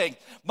anything.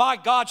 My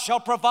God shall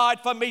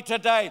provide for me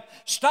today.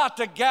 Start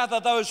to gather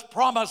those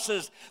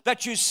promises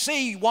that you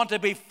see want to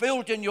be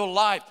filled in your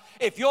life.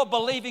 If you're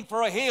believing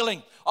for a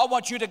healing, I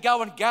want you to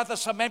go and gather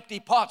some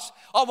empty pots.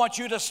 I want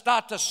you to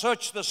start to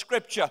search the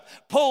scripture,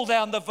 pull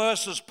down the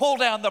verses, pull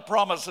down the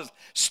promises,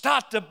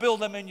 start to build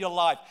them in your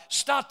life,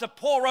 start to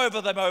pour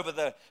over them over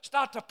there,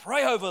 start to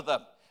pray over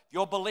them. If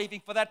you're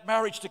believing for that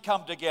marriage to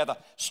come together,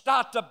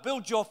 start to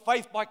build your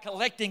faith by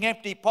collecting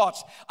empty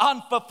pots,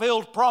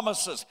 unfulfilled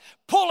promises.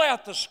 Pull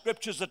out the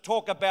scriptures that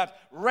talk about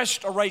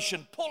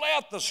restoration. Pull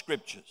out the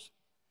scriptures.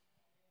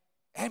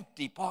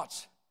 Empty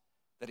pots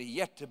that are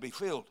yet to be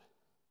filled.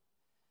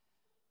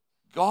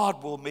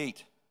 God will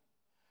meet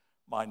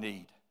my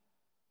need,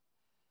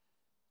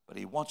 but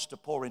He wants to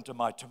pour into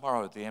my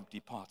tomorrow the empty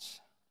pots.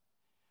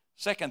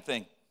 Second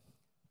thing,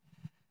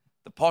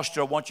 the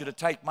posture I want you to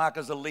take, Mark,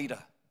 as a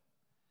leader,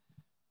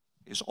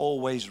 is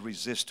always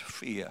resist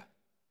fear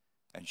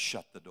and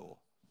shut the door.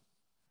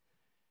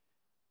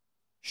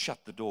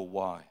 Shut the door.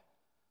 Why?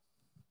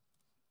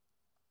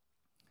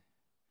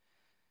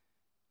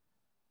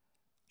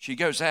 She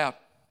goes out.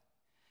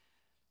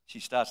 She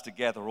starts to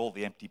gather all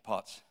the empty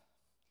pots.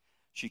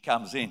 She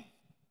comes in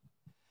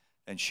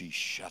and she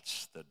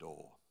shuts the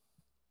door.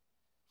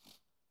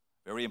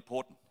 Very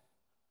important.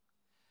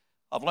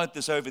 I've learnt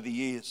this over the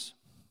years.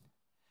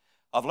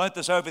 I've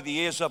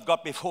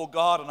got before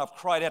God, and I've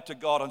cried out to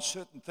God on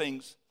certain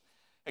things.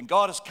 And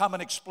God has come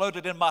and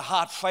exploded in my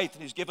heart faith,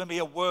 and He's given me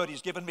a word,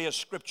 He's given me a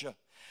scripture.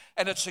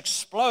 And it's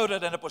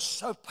exploded, and it was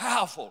so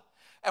powerful.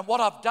 And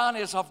what I've done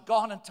is I've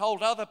gone and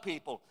told other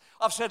people.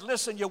 I've said,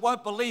 listen, you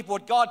won't believe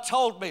what God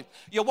told me.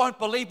 You won't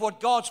believe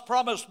what God's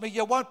promised me.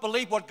 You won't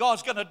believe what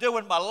God's going to do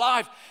in my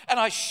life. And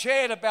I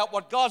shared about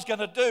what God's going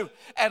to do.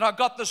 And I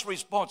got this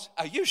response,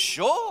 are you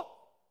sure?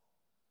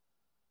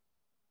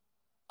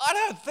 I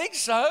don't think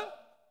so.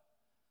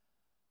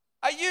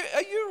 Are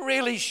you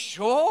really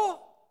sure?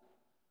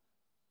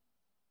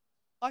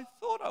 I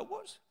thought I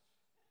was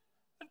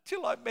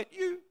until I met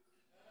you.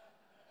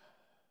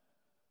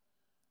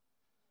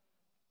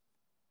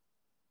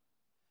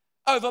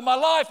 Over my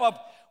life, I've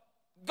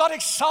got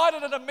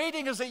excited at a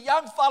meeting as a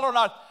young fellow, and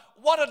I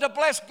wanted to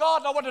bless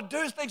God, and I wanted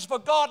to do things for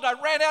God, and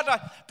I ran out, and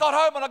I got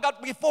home, and I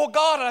got before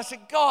God, and I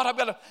said, God, I'm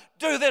going to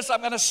do this, I'm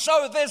going to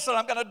sow this, and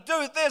I'm going to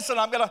do this, and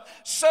I'm going to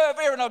serve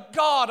here, and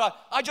God,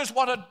 I just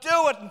want to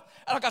do it, and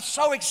I got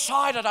so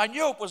excited, I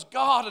knew it was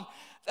God, and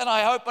then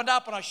I opened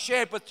up, and I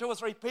shared with 2 or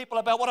 3 people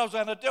about what I was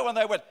going to do, and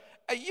they went,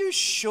 are you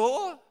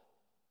sure?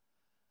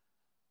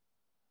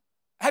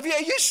 Have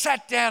you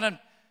sat down and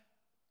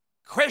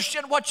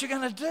question what you're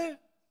going to do?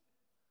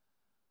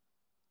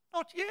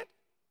 Not yet.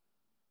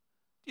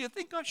 Do you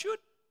think I should?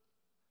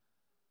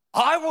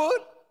 I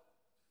would.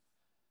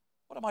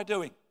 What am I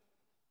doing?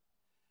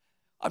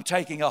 I'm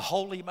taking a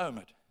holy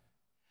moment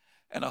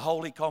and a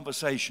holy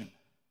conversation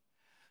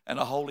and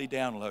a holy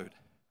download,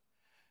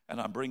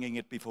 and I'm bringing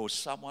it before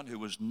someone who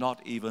was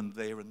not even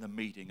there in the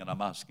meeting, and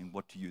I'm asking,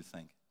 what do you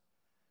think?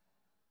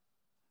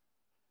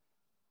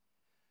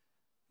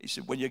 He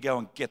said, when you go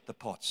and get the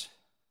pots,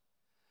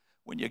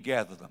 when you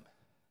gather them,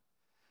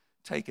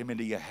 take them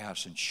into your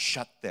house and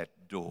shut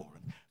that door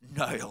and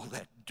nail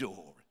that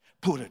door and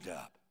put it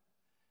up.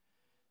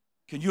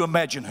 Can you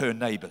imagine her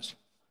neighbors?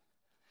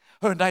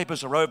 Her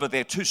neighbors are over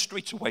there 2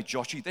 streets away,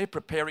 Joshy. They're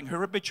preparing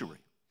her obituary.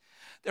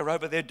 They're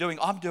over there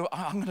I'm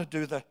going to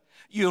do the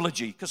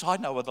eulogy, because I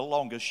know her the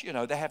longest. You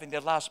know, they're having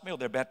their last meal.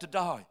 They're about to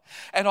die.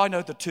 And I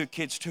know the 2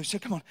 kids too. So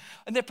come on.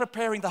 And they're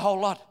preparing the whole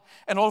lot.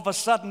 And all of a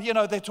sudden, you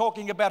know, they're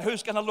talking about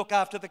who's going to look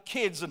after the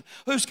kids and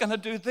who's going to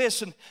do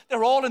this. And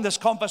they're all in this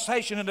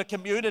conversation in the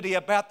community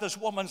about this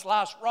woman's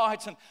last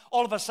rites. And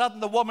all of a sudden,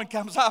 the woman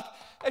comes up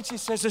and she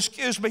says,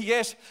 excuse me,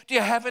 yes, do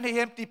you have any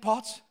empty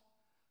pots?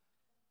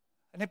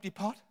 An empty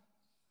pot?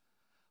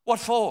 What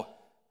for?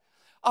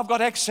 I've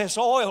got excess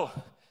oil.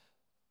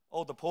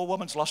 Oh, the poor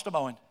woman's lost her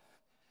mind.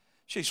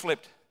 She's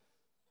flipped.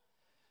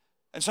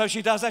 And so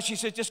she does that. She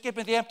says, just give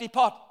me the empty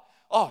pot.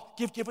 Oh,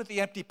 give her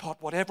the empty pot,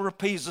 whatever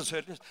appeases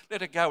her. Just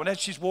let her go. And as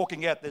she's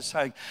walking out there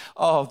saying,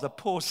 oh, the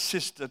poor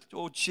sister,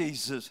 oh,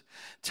 Jesus,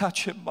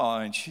 touch her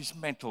mind. She's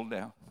mental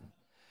now.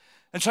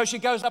 And so she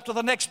goes up to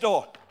the next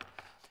door.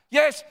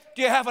 Yes,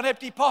 do you have an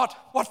empty pot?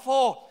 What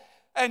for?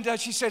 And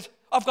she says,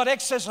 I've got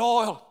excess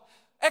oil.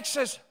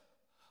 Excess.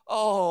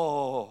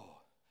 Oh,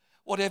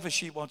 whatever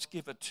she wants,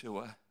 give it to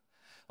her.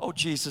 Oh,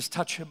 Jesus,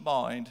 touch her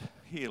mind,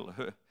 heal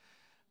her.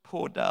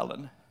 Poor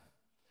darling.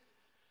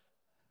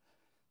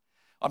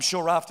 I'm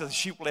sure after the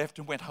sheep left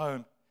and went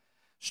home,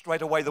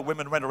 straight away the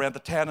women ran around the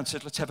town and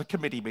said, let's have a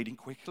committee meeting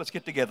quick. Let's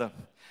get together.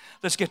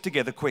 Let's get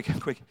together quick.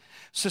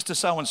 Sister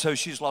so-and-so,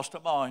 she's lost her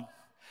mind.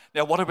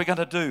 Now, what are we going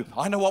to do?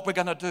 I know what we're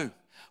going to do.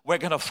 We're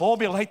going to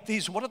formulate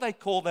these, what do they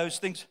call those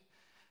things?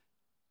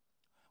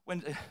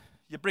 When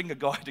you bring a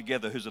guy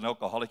together who's an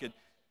alcoholic,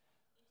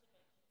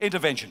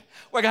 intervention.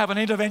 We're going to have an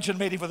intervention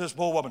meeting for this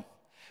poor woman.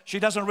 She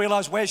doesn't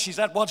realize where she's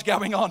at, what's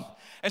going on.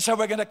 And so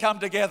we're going to come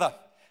together.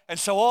 And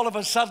so all of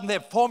a sudden they're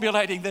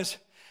formulating this.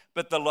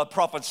 But the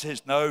prophet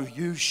says, no,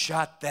 you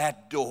shut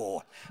that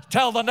door.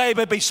 Tell the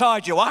neighbor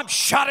beside you, I'm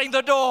shutting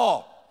the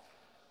door.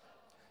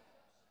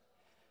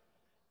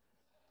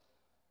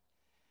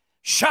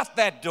 Shut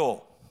that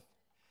door.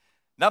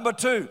 Number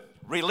 2,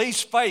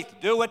 Release faith.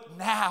 Do it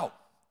now.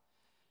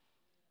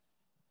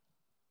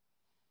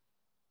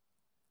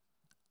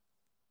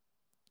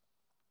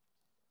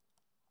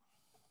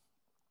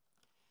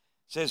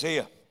 It says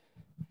here,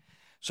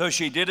 so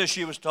she did as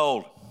she was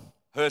told.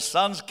 Her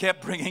sons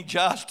kept bringing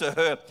jars to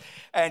her,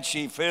 and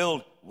she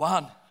filled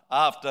one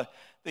after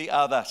the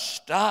other.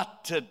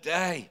 Start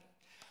today.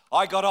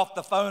 I got off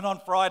the phone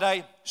on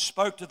Friday,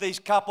 spoke to these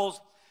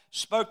couples,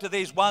 spoke to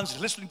these ones,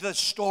 listening to their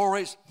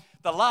stories.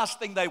 The last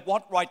thing they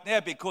want right now,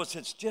 because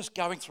it's just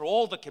going through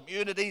all the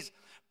communities,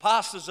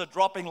 pastors are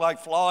dropping like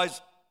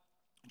flies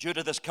due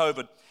to this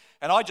COVID.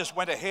 And I just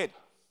went ahead.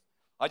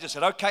 I just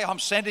said, okay, I'm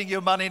sending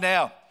you money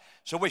now.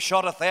 So we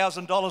shot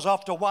 $1,000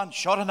 off to one,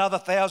 shot another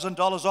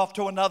 $1,000 off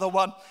to another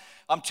one.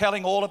 I'm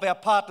telling all of our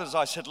partners,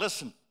 I said,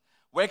 listen,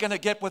 we're going to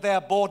get with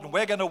our board and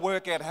we're going to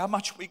work out how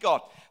much we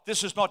got.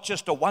 This is not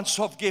just a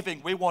once-off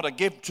giving. We want to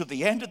give to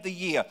the end of the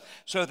year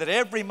so that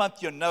every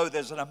month you know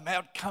there's an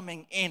amount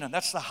coming in. And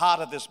that's the heart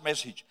of this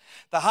message.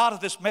 The heart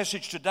of this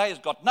message today has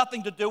got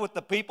nothing to do with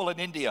the people in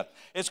India.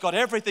 It's got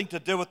everything to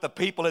do with the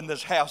people in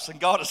this house. And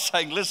God is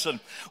saying, listen,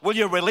 will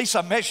you release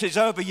a message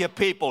over your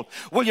people?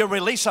 Will you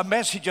release a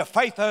message of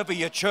faith over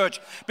your church?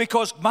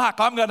 Because, Mark,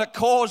 I'm going to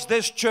cause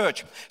this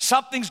church.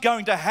 Something's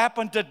going to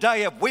happen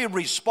today if we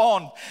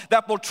respond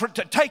that will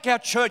take our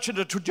church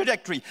into a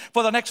trajectory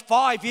for the next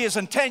 5 years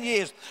and 10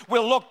 years.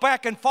 We'll look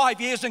back in 5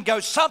 years and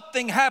go,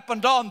 something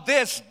happened on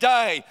this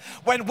day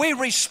when we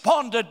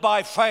responded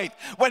by faith,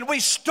 when we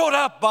stood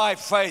up by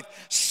faith.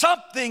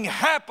 Something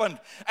happened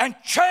and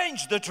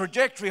changed the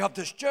trajectory of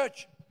this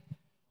church.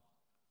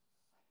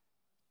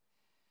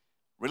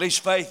 Release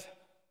faith.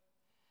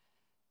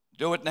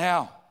 Do it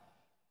now.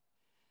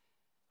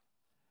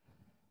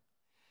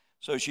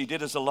 So she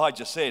did as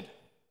Elijah said.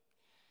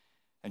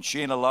 And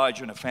she and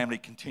Elijah and her family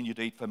continued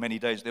to eat for many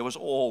days. There was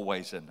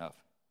always enough.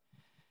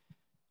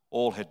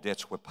 All her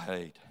debts were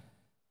paid.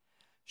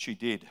 She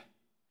did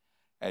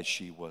as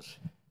she was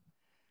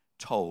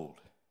told.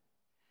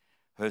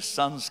 Her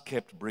sons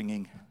kept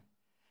bringing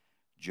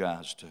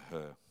jars to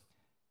her,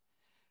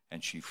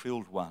 and she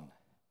filled one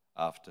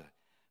after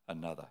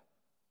another.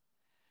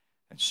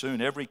 And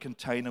soon every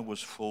container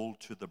was full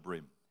to the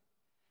brim.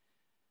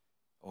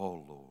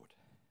 Oh Lord,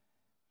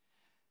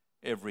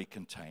 every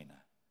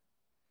container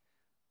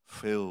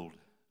filled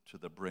to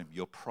the brim.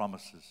 Your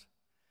promises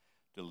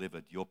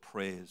delivered, your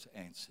prayers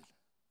answered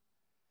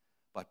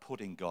by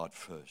putting God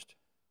first,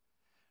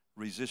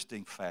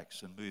 resisting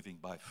facts and moving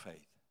by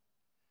faith,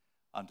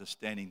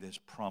 understanding there's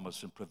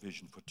promise and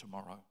provision for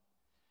tomorrow.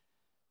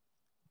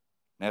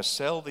 Now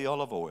sell the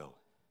olive oil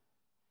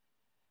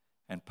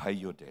and pay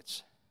your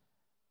debts,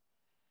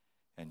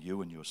 and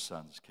you and your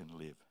sons can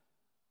live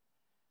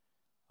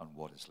on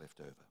what is left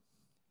over.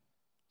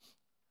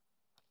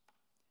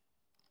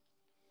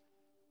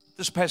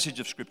 This passage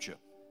of Scripture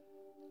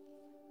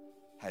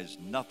has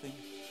nothing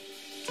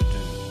to do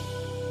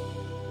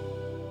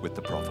with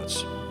the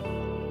prophets.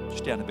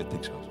 Just down a bit,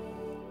 thanks, guys.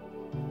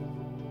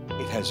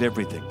 It has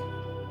everything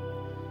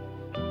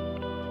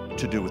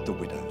to do with the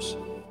widows.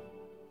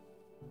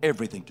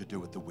 Everything to do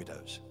with the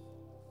widows.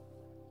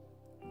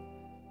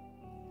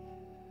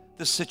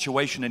 This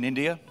situation in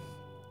India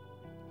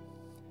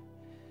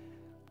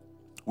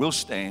will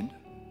stand,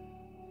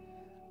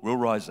 will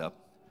rise up.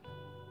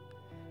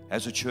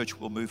 As a church,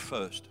 we'll move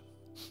first.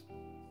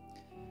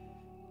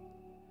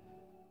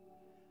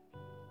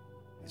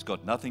 It's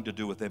got nothing to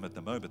do with them at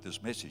the moment,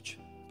 this message,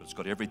 but it's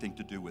got everything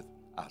to do with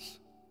us.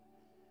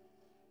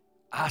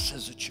 Us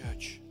as a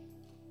church.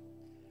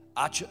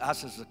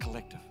 Us as a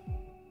collective.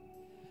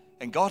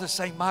 And God is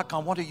saying, Mark, I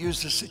want to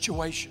use this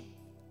situation,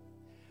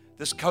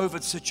 this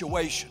COVID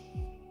situation.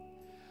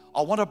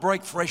 I want to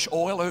break fresh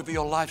oil over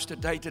your lives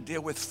today to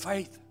deal with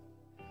faith.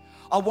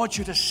 I want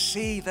you to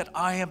see that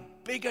I am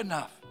big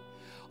enough.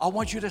 I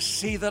want you to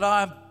see that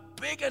I am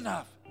big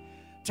enough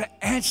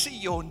to answer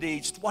your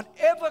needs.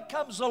 Whatever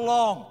comes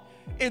along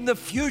in the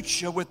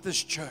future with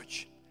this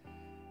church,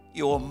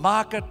 you will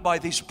mark it by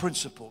these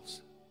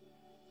principles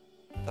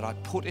that I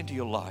put into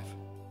your life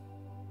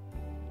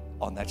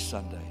on that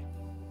Sunday.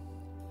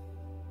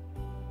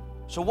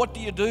 So what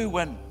do you do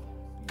when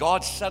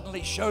God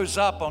suddenly shows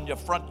up on your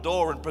front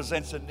door and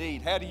presents a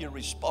need? How do you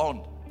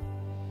respond?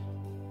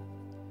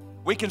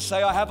 We can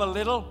say, I have a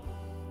little.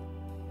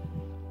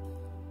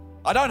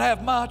 I don't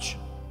have much.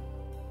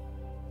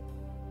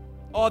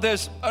 Oh,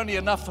 there's only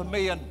enough for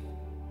me and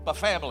my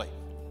family.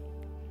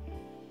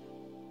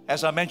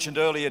 As I mentioned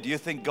earlier, do you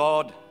think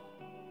God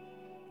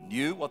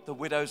knew what the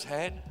widows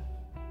had?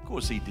 Of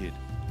course He did.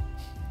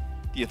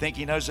 Do you think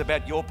He knows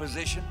about your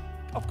position?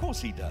 Of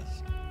course He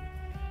does.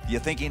 Do you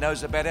think He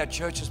knows about our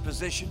church's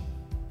position?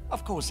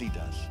 Of course He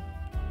does.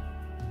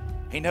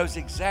 He knows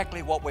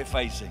exactly what we're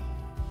facing.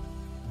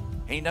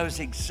 He knows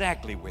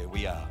exactly where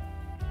we are.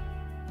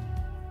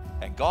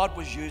 And God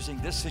was using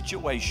this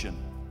situation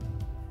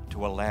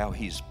to allow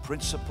His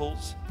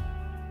principles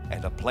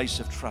and a place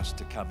of trust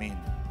to come in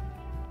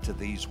to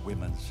these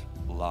women's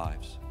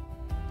lives.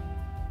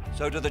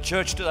 So to the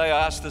church today,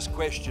 I ask this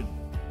question: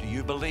 do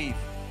you believe?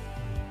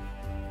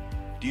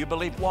 Do you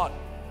believe what?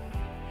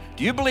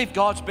 Do you believe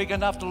God's big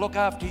enough to look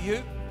after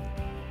you?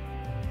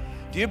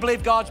 Do you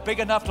believe God's big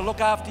enough to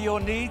look after your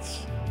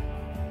needs?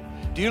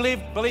 Do you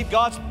believe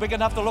God's big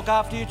enough to look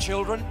after your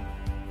children?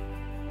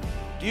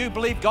 Do you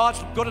believe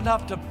God's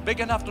big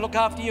enough to look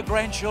after your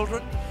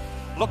grandchildren?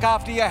 Look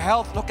after your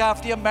health, look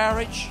after your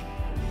marriage?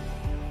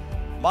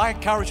 My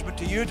encouragement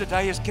to you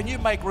today is, can you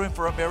make room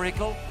for a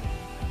miracle?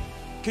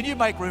 Can you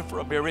make room for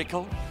a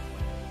miracle?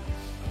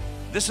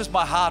 This is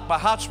my heart. My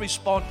heart's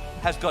response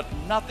has got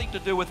nothing to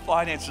do with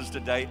finances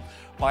today.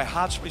 My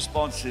heart's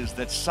response is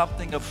that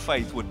something of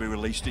faith would be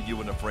released in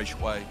you in a fresh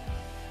way.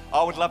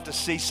 I would love to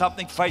see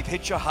something, faith,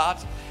 hit your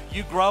heart.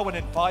 You grow, and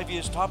in 5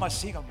 years' time, I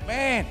see, oh,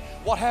 man,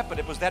 what happened?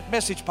 It was that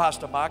message,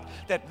 Pastor Mark,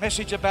 that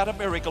message about a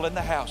miracle in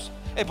the house.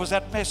 It was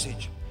that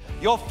message.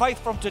 Your faith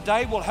from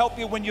today will help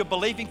you when you're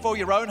believing for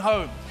your own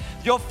home.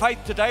 Your faith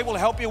today will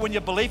help you when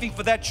you're believing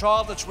for that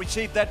child that's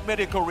received that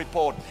medical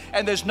report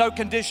and there's no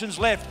conditions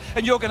left.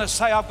 And you're going to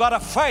say, I've got a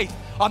faith.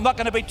 I'm not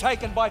going to be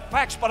taken by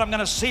facts, but I'm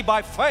going to see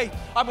by faith.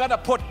 I'm going to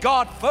put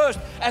God first,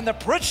 and the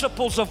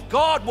principles of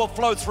God will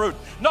flow through.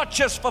 Not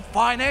just for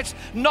finance,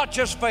 not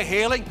just for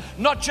healing,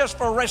 not just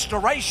for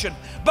restoration,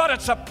 but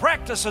it's a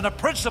practice and a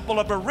principle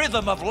of a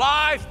rhythm of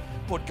life.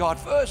 Put God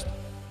first.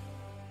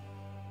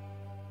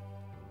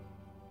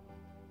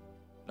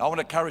 I want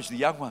to encourage the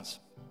young ones.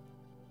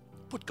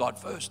 Put God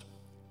first.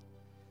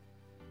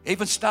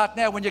 Even start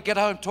now when you get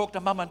home, talk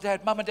to mum and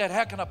dad. Mum and dad,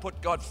 how can I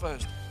put God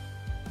first?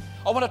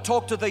 I want to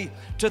talk to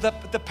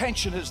the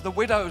pensioners, the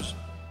widows.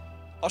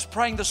 I was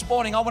praying this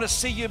morning. I want to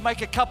see you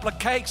make a couple of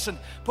cakes and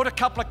put a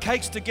couple of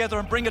cakes together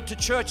and bring it to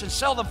church and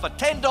sell them for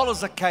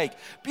 $10 a cake.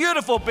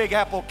 Beautiful big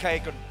apple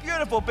cake and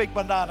beautiful big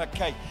banana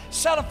cake.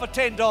 Sell them for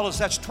 $10.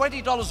 That's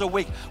 $20 a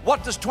week.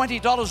 What does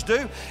 $20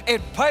 do?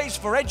 It pays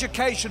for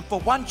education for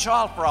one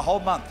child for a whole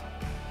month.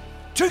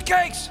 2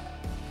 cakes.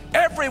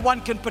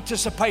 Everyone can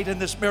participate in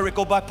this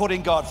miracle by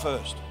putting God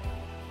first.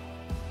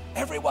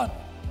 Everyone.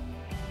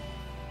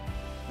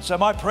 And so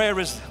my prayer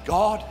is,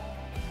 God,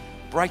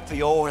 break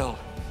the oil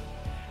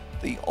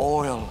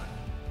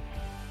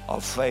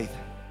of faith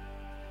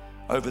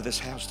over this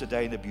house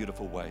today in a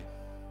beautiful way.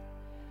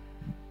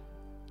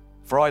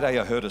 Friday,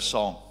 I heard a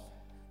song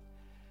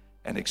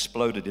and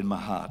exploded in my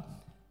heart.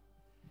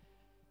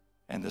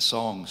 And the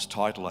song's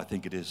title, I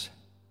think it is,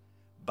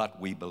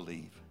 But We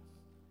Believe.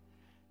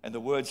 And the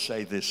words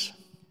say this.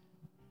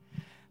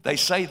 They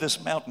say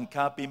this mountain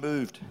can't be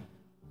moved.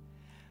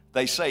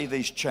 They say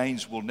these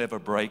chains will never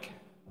break.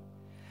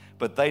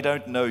 But they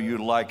don't know you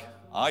like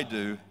I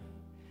do.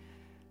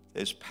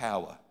 There's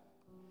power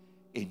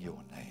in your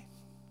name.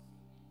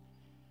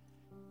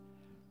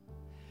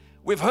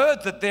 We've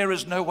heard that there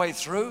is no way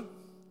through.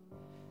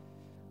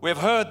 We've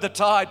heard the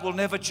tide will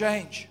never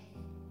change.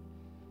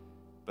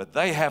 But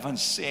they haven't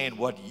seen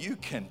what you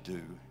can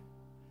do.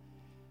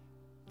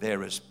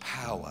 There is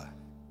power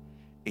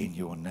in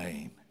your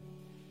name.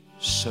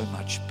 So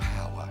much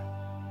power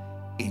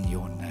in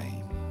your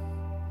name.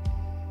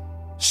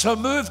 So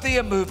move the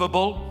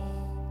immovable.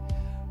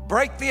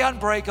 Break the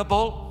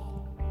unbreakable.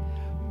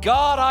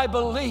 God, I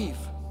believe.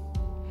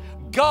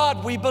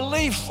 God, we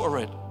believe for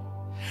it.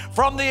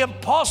 From the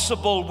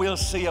impossible, we'll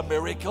see a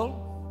miracle.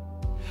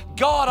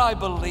 God, I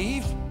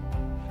believe.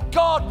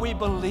 God, we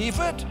believe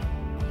it.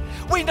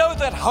 We know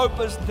that hope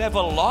is never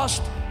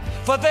lost,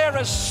 for there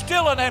is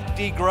still an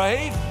empty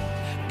grave.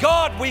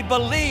 God, we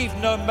believe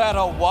no matter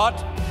what.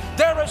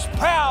 There is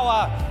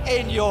power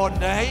in your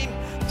name.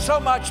 So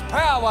much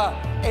power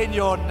in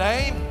your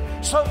name.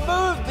 So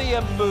move the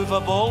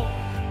immovable.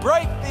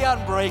 Break the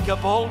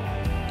unbreakable.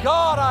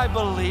 God, I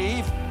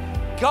believe.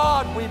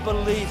 God, we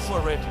believe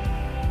for it.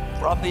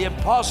 From the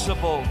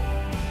impossible,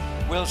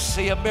 we'll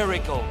see a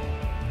miracle.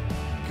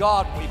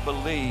 God, we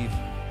believe.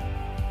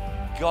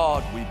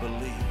 God, we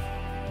believe.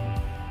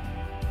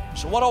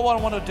 So what I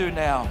want to do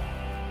now,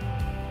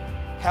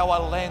 how I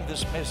land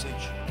this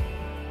message.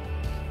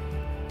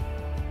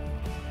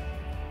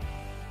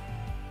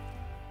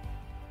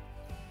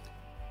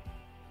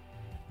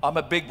 I'm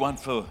a big one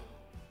for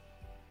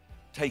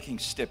taking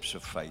steps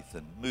of faith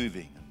and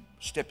moving and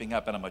stepping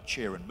up out of my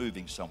chair and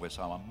moving somewhere.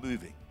 So I'm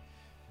moving.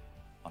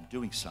 I'm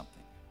doing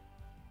something.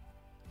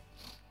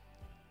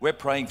 We're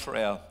praying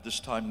for this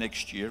time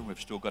next year, and we've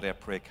still got our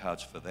prayer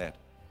cards for that.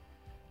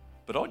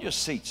 But on your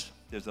seats,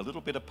 there's a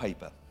little bit of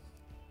paper,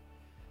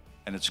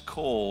 and it's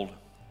called,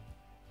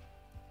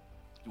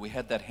 do we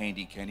have that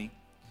handy, Kenny?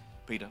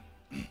 Peter?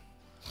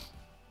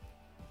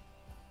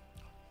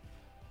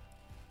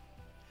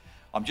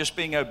 I'm just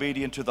being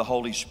obedient to the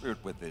Holy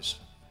Spirit with this.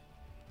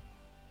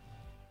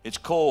 It's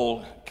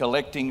called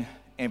Collecting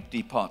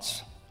Empty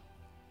Pots.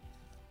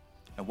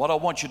 And what I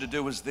want you to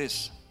do is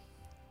this.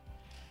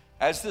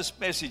 As this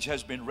message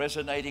has been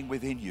resonating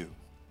within you,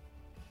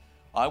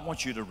 I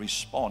want you to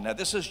respond. Now,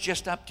 this is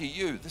just up to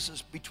you. This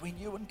is between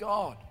you and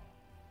God.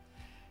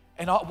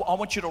 And I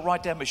want you to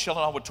write down, Michelle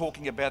and I were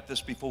talking about this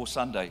before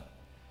Sunday,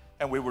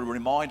 and we were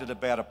reminded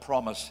about a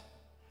promise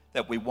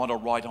that we want to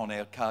write on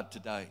our card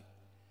today.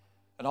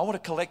 And I want to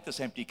collect this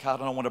empty card,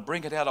 and I want to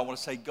bring it out. I want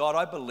to say, God,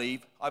 I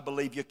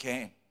believe you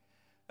can.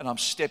 and I'm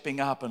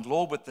stepping up. And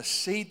Lord, with the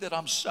seed that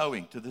I'm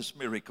sowing to this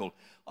miracle,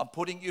 I'm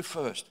putting you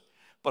first.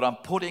 But I'm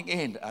putting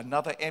in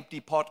another empty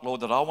pot, Lord,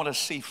 that I want to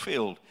see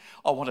filled.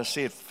 I want to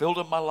see it filled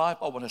in my life.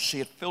 I want to see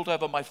it filled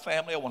over my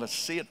family. I want to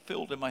see it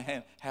filled in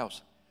my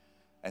house.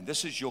 And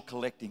this is your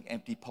collecting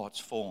empty pots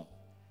form.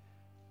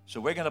 So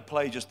we're going to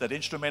play just that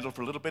instrumental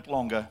for a little bit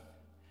longer.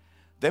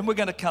 Then we're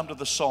going to come to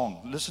the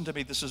song. Listen to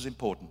me, this is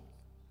important.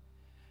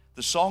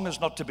 The song is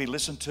not to be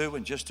listened to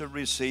and just to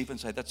receive and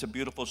say, that's a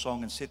beautiful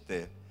song, and sit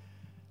there.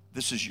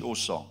 This is your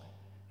song.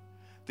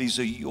 These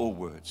are your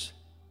words.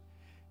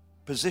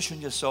 Position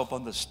yourself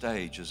on the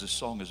stage as the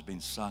song has been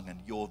sung and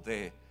you're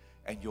there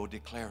and you're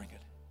declaring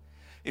it.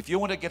 If you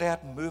want to get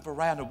out and move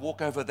around and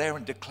walk over there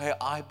and declare,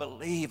 I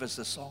believe, as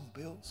the song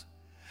builds.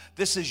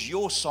 This is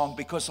your song,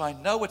 because I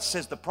know it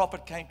says the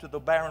prophet came to the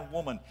barren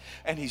woman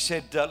and he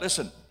said,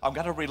 listen, I'm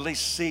going to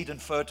release seed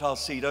and fertile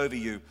seed over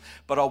you,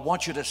 but I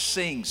want you to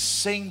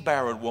sing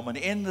barren woman.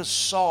 In the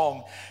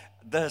song,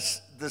 the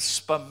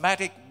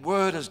spermatic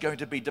word is going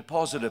to be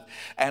deposited.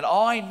 And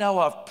I know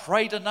I've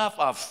prayed enough,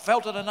 I've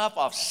felt it enough,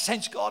 I've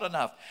sensed God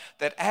enough,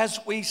 that as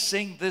we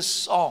sing this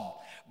song,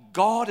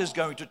 God is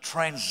going to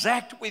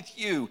transact with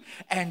you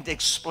and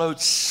explode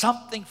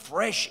something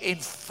fresh in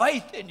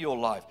faith in your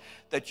life,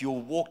 that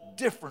you'll walk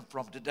different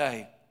from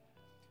today.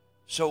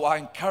 So I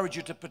encourage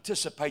you to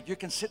participate. You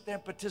can sit there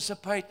and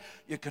participate.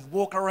 You can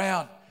walk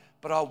around.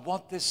 But I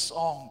want this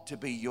song to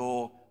be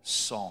your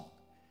song.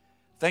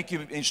 Thank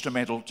you,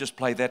 instrumental. Just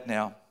play that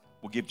now.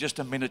 We'll give just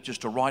a minute just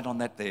to write on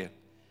that there.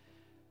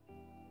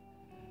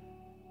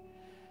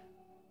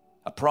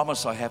 A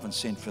promise I haven't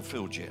seen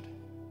fulfilled yet.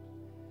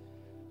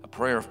 A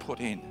prayer I've put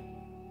in.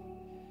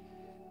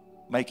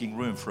 Making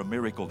room for a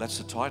miracle. That's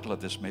the title of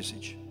this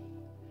message.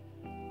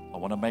 I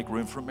want to make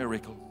room for a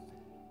miracle.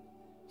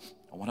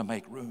 I want to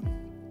make room.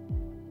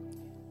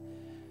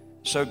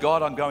 So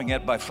God, I'm going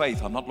out by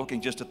faith. I'm not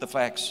looking just at the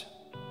facts.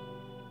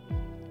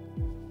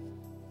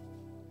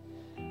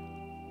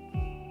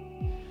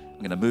 I'm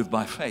going to move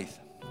by faith.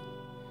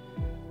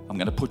 I'm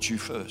going to put you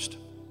first.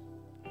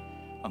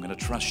 I'm going to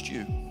trust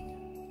you.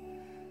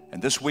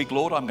 And this week,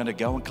 Lord, I'm going to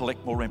go and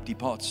collect more empty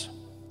pots.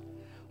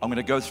 I'm going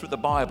to go through the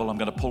Bible. I'm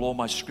going to pull all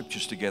my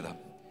scriptures together.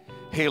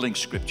 Healing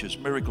scriptures,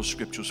 miracle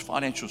scriptures,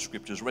 financial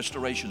scriptures,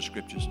 restoration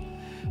scriptures.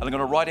 And I'm going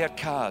to write out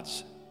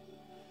cards.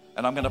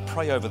 And I'm going to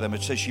pray over them.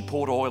 It says she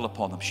poured oil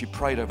upon them. She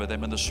prayed over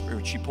them in the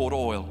Spirit. She poured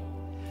oil.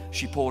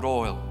 She poured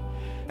oil.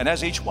 And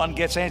as each one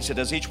gets answered,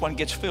 as each one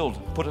gets filled,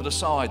 put it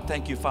aside.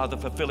 Thank you, Father,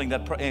 for filling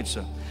that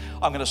answer.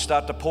 I'm going to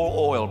start to pour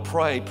oil.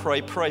 Pray,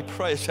 pray, pray,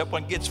 pray. As that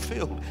one gets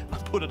filled, I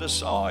put it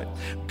aside.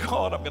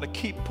 God, I'm going to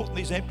keep putting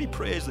these empty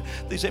prayers,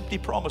 these empty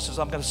promises.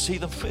 I'm going to see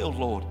them filled,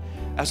 Lord,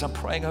 as I'm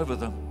praying over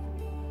them.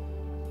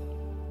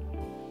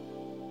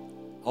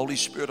 Holy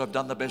Spirit, I've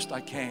done the best I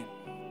can.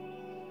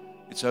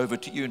 It's over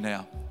to you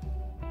now.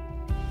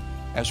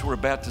 As we're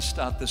about to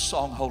start this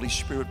song, Holy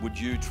Spirit, would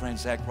you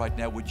transact right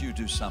now? Would you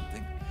do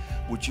something?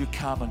 Would you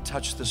come and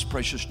touch this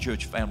precious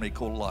church family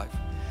called life?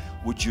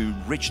 Would you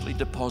richly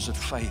deposit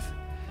faith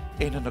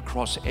in and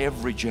across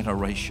every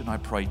generation, I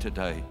pray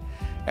today?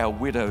 Our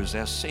widows,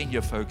 our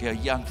senior folk, our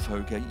young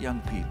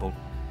people.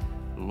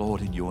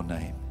 Lord, in your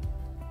name,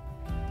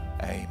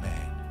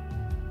 amen.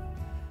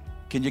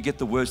 Can you get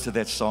the words to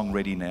that song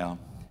ready now?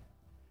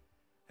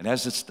 And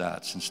as it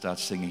starts and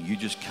starts singing, you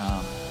just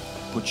come,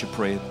 put your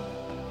prayer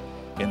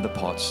in the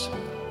pots,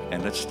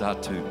 and let's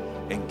start to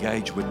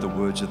engage with the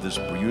words of this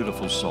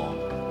beautiful song.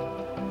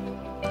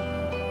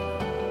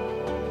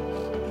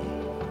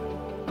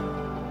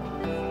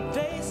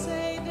 They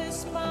say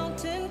this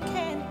mountain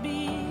can't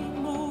be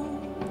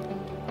moved.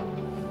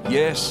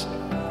 Yes.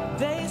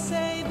 They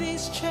say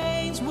these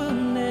chains will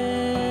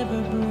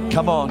never break.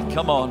 Come on,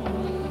 come on.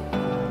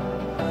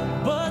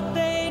 But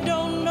they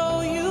don't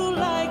know you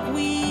like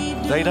we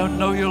do. They don't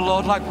know you,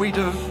 Lord, like we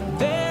do.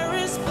 There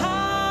is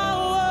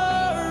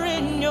power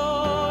in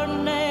your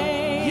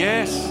name.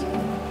 Yes.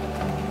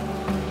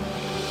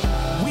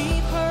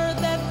 We've heard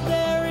that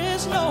there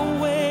is no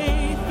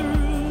way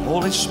through.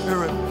 Holy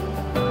Spirit,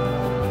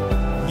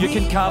 you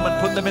can come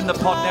and put them in the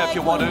pot now if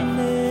you want to.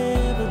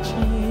 Never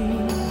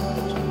change.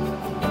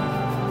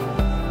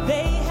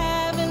 They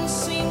haven't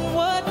seen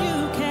what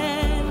you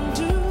can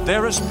do.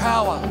 There is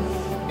power.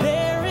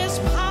 There is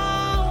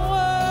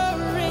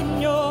power in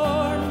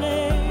your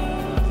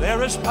name.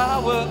 There is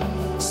power.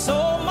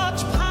 So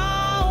much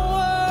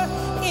power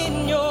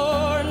in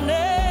your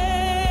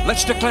name.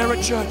 Let's declare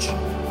it, church.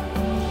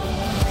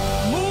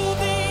 Move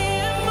the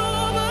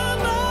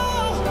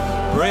immovable.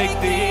 Break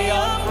the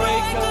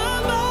unbreakable.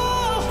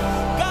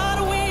 God,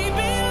 we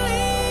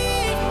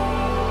believe.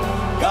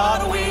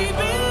 God, we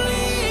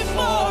believe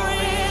for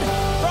it.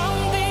 From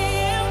the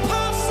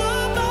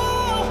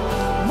impossible,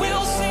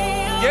 we'll see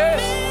a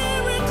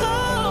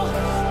miracle.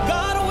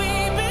 God, we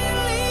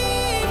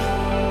believe.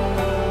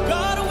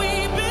 God, we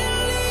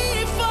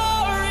believe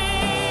for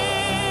it.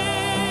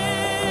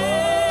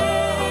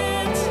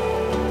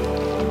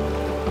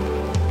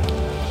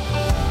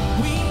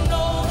 We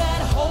know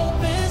that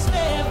hope is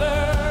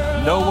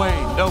never No way,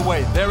 no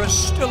way. There is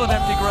still an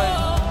empty grave.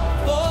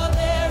 for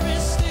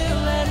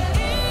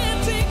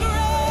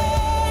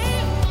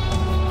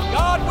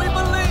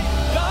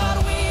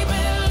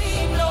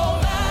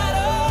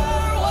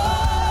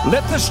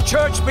Let this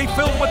church be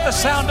filled with the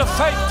sound of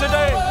faith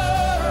today.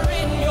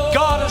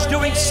 God is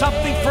doing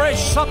something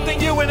fresh, something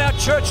new in our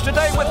church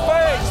today with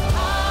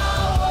faith.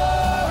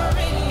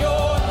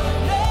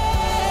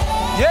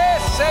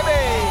 Yes,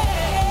 Sammy.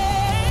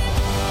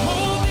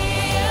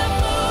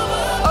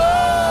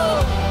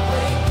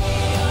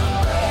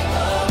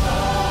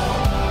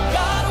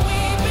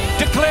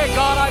 Declare,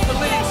 God, I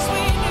believe.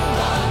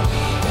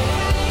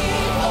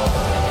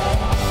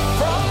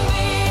 From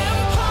the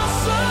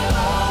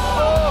impossible,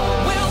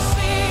 we'll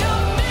see a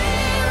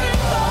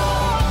miracle.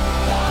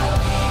 God,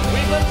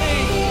 we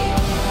believe.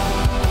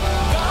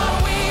 God,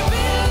 we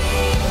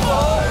believe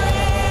for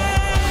it.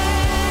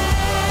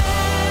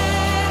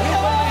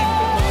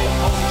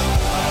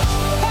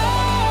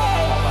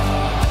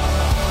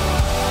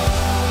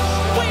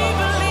 We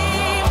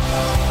believe.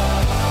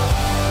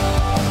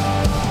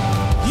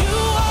 You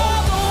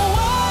are the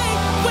way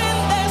when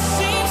there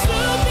seems to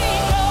be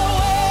no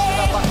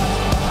way.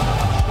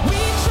 We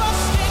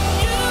trust in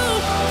you,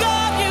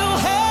 God. You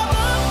have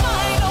the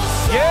final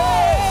say.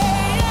 Yes.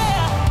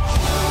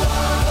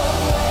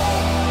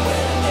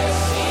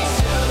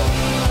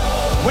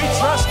 We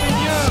trust in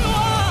you. You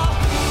are.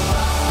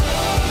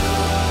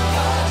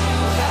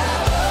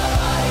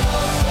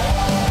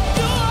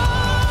 You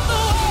are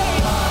the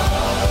way.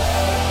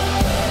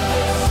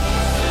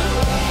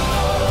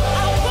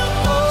 I put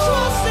my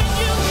trust in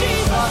you,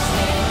 Jesus.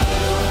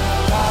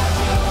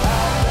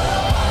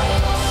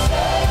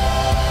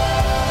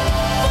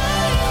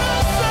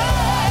 Final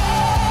say.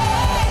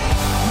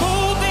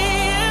 Move the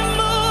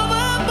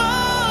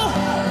immovable,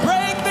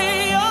 break the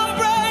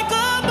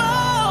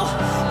unbreakable.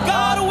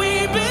 God, we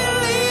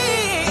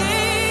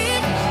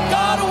believe.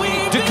 God, we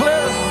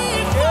Declare.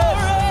 believe for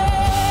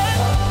it.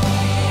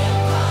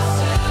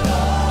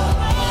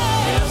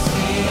 We'll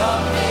see a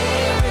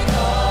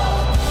miracle.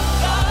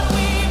 God,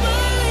 we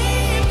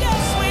believe.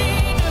 Yes, we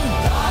do.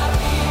 God,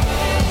 we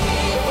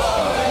believe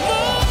for it.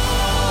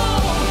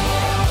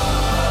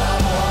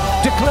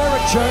 Declare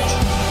it, church.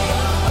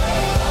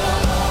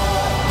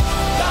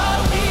 God,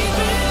 we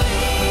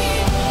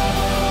believe.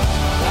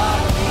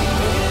 God, we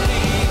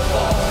believe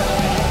for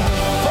it.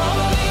 From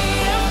the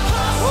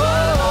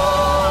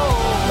impossible,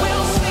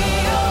 we'll see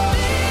a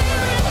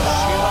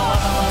miracle.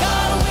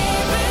 God, we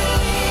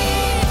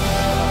believe.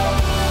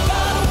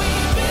 God, we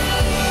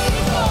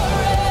believe for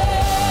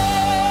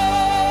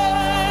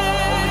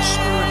Holy it.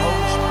 Spirit,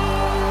 Holy Spirit.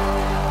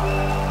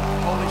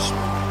 Holy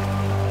Spirit.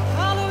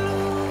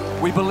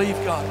 Hallelujah. We believe,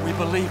 God. We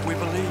believe. We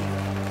believe.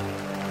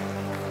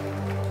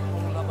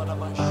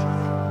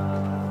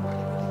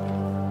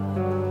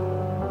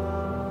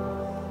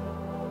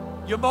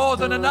 You're more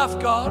than enough,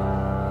 God.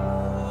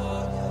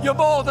 You're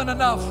more than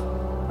enough.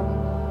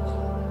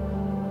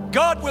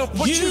 God will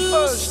put you You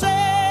first.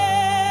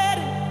 said,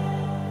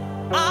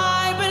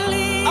 I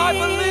believe. I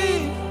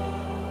believe.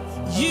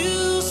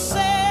 You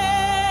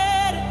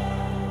said,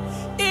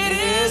 it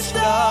is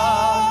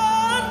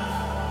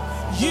done.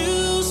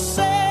 You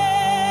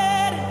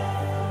said,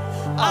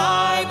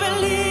 I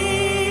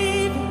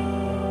believe.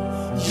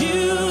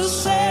 You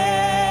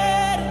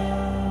said,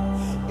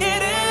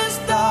 it is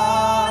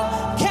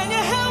done. Can you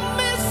help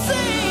me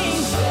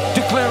sing?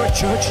 Declare it,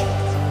 church.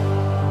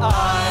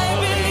 I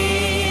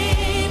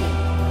believe.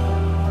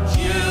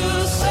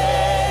 You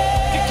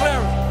said,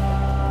 Declare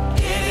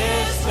it.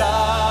 it is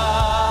done.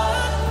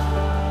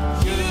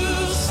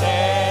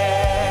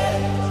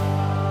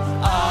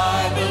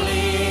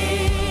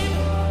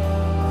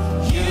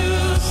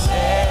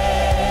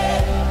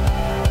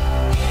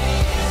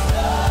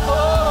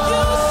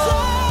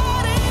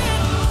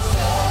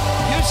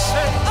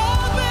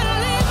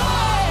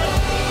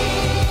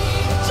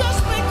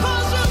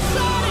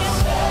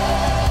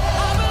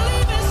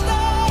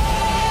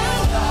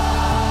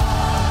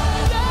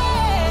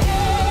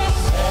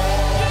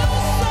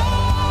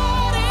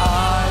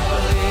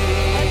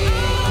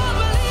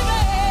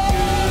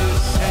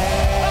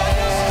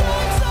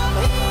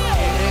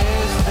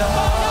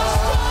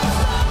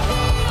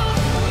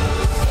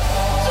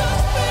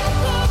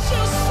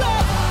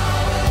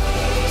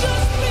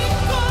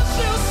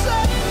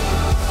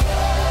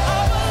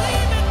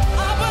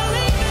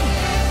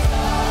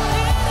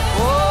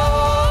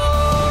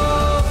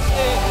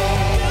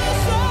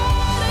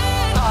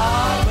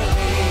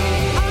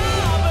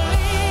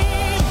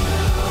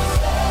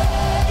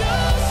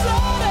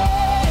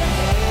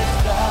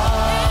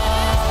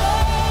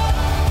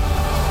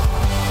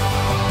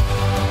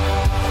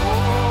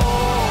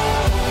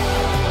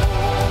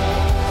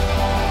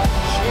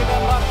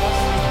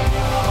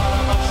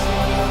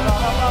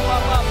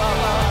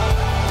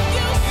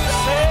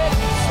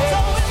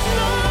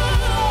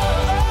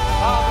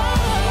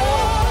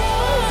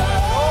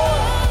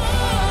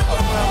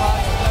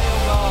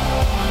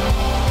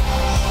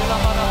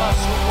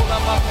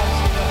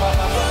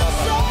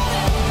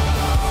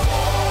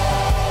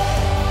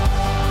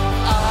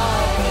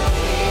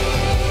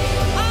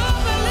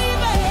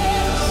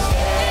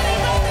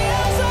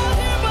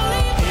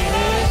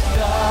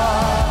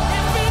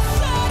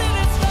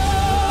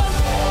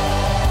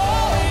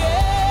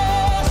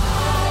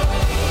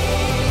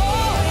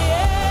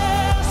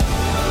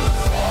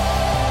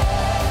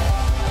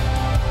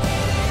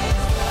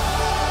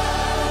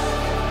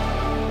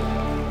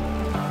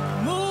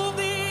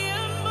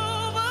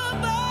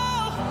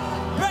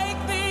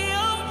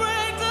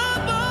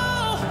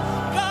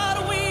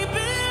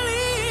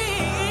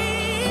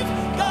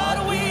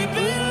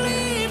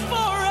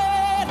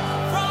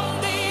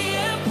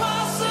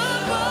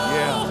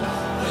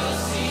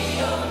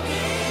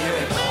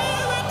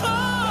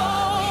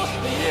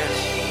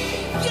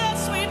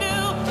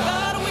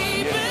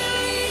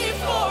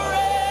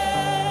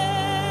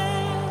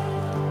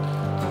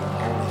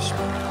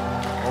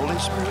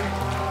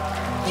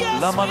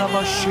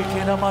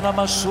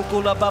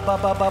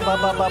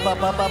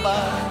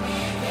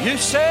 You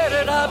said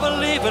it, I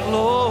believe it,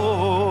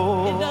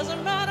 Lord. It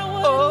doesn't matter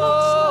what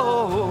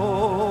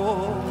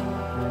Oh,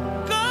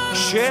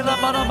 Shela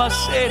manama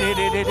sere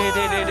de de de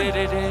de de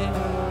de de.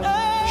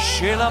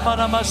 Shela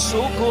manama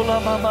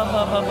sukula mama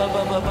mama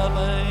mama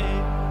mama.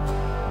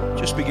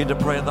 Just begin to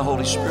pray in the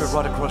Holy Spirit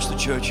right across the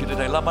church here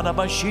today. La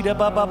manama shida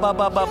ba ba ba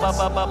ba ba ba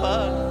ba ba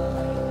ba.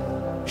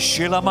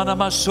 Shela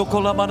manama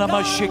sukula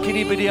manama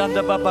shikiri bidi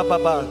anda ba ba ba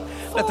ba.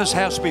 Let this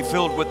house be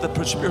filled with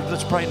the Spirit.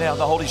 Let's pray now,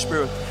 the Holy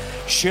Spirit.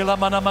 Shela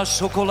manama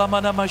sukula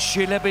manama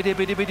shila bidi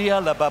bidi bidi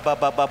ala ba ba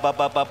ba ba ba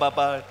ba ba ba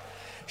ba.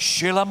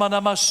 Shila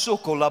manama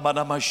sukula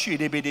manama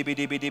shidi bidi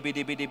bidi bidi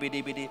bidi bidi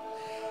bidi bidi.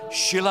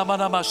 Shila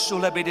manama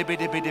sula bidi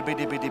bidi bidi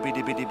bidi bidi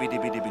bidi bidi bidi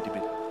bidi bidi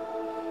bidi.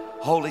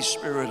 Holy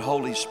Spirit,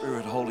 Holy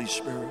Spirit, Holy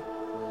Spirit.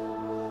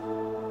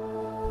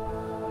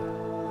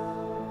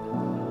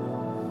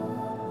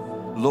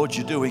 Lord,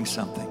 you're doing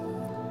something.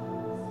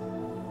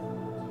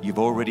 You've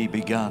already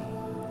begun.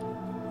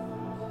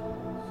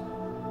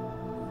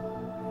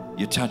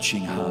 You're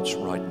touching hearts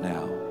right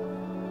now.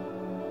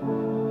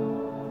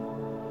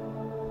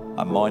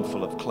 I'm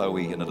mindful of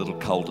Chloe in a little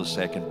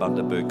cul-de-sac in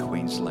Bundaberg,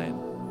 Queensland.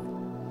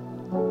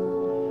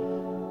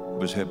 It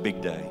was her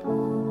big day.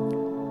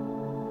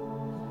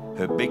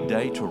 Her big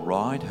day to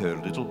ride her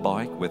little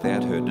bike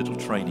without her little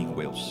training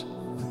wheels.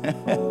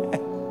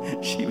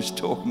 She was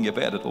talking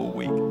about it all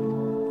week.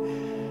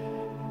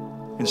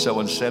 And so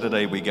on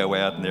Saturday we go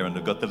out in there and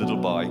we've got the little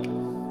bike.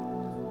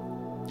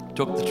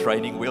 Took the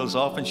training wheels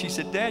off and she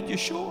said, Dad, you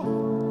sure?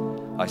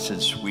 I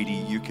said, sweetie,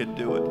 you can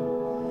do it.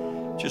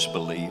 Just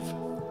believe.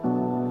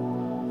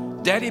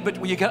 Daddy, but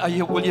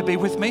will you be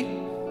with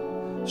me?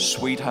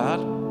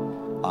 Sweetheart,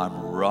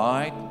 I'm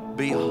right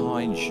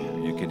behind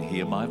you. You can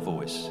hear my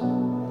voice.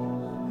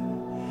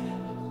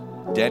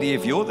 Daddy,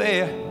 if you're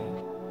there,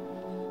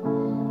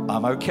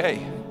 I'm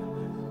okay.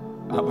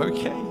 I'm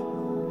okay.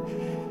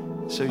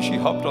 So she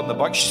hopped on the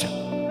bike.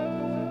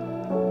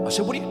 I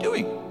said, what are you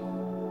doing?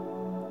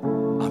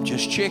 I'm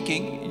just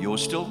checking. You're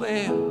still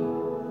there.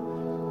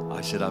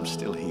 I said, I'm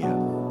still here.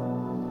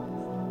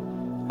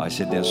 I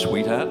said, now,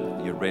 sweetheart,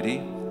 you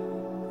ready?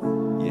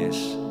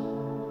 Yes.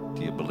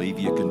 Do you believe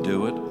you can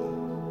do it?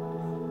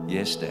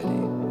 Yes,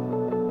 Daddy.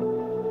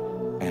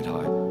 And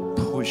I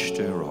pushed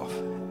her off.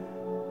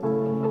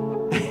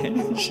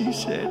 And she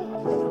said,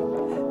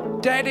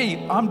 Daddy,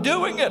 I'm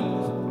doing it.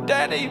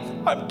 Daddy,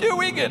 I'm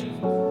doing it.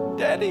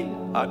 Daddy,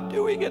 I'm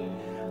doing it.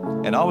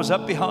 And I was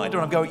up behind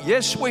her. I'm going,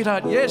 yes,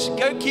 sweetheart, yes,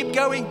 go, keep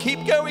going,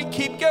 keep going,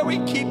 keep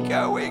going, keep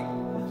going.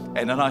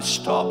 And then I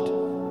stopped.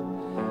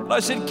 And I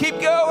said, keep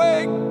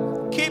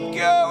going, keep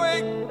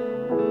going.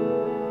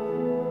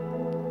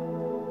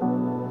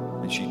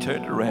 And she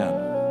turned around.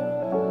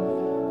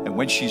 And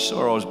when she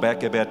saw I was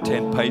back about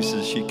 10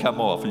 paces, she come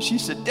off. And she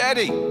said,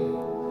 Daddy,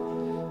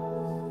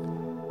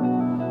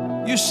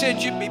 you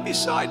said you'd be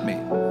beside me.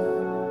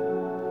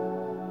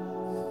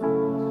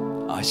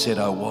 I said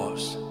I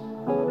was.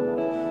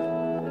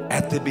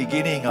 At the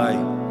beginning, I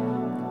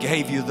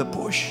gave you the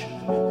push.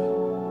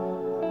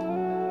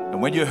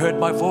 And when you heard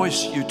my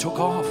voice, you took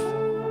off.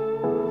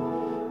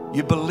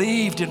 You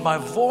believed in my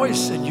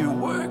voice and you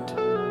worked.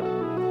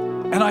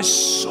 And I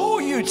saw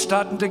you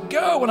starting to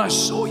go and I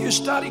saw you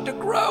starting to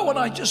grow and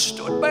I just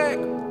stood back.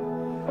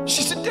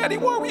 She said, Daddy,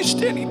 why were you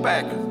standing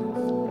back?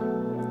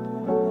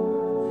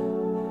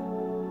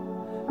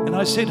 And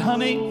I said,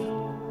 honey,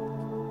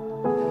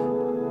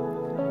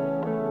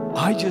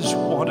 I just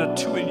wanted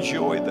to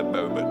enjoy the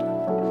moment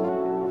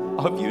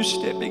of you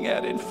stepping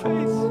out in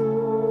faith.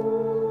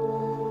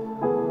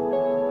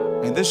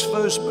 And this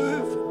first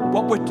move,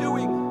 what we're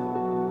doing,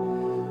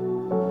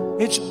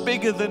 it's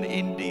bigger than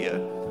India.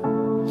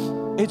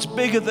 It's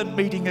bigger than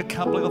meeting a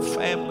couple of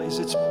families.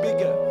 It's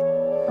bigger.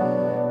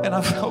 And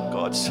I felt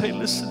God say,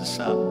 listen,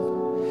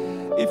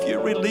 son, if you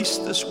release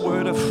this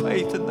word of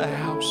faith in the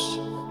house,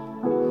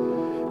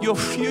 your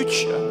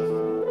future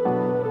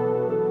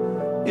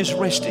is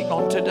resting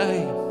on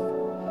today.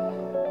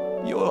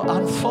 Your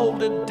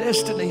unfolded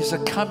destinies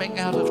are coming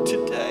out of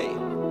today.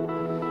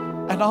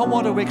 And I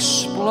want to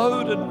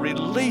explode and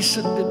release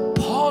and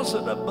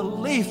deposit a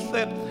belief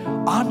that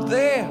I'm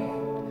there.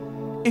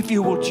 If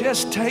you will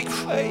just take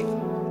faith,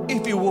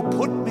 if you will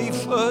put me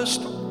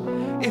first,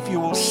 if you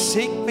will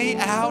seek me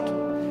out,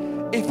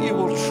 if you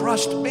will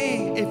trust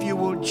me, if you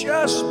will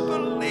just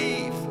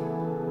believe,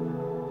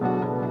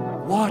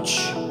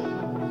 watch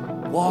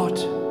what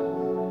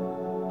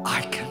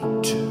I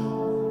can do.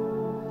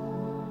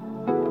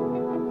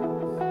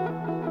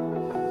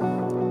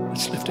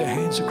 Let's lift our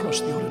hands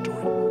across the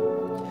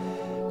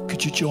auditorium.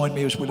 Could you join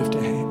me as we lift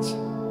our hands?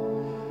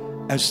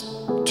 As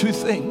two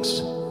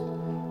things,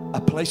 a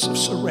place of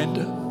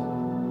surrender,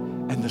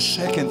 and the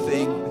second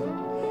thing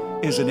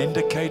is an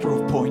indicator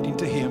of pointing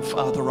to Him.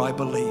 Father, I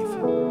believe.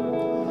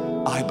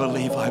 I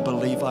believe, I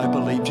believe, I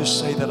believe. Just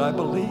say that, I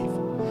believe.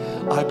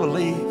 I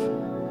believe.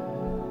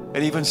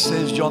 It even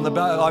says, John the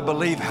Baptist, I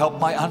believe, help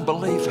my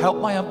unbelief.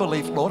 Help my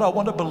unbelief, Lord. I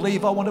want to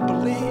believe, I want to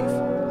believe.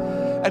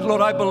 And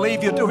Lord, I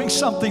believe you're doing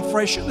something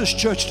fresh in this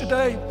church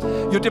today.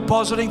 You're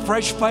depositing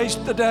fresh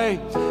faith today.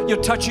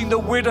 You're touching the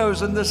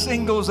widows and the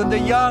singles and the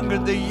young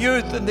and the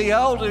youth and the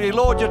elderly.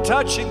 Lord, you're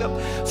touching them.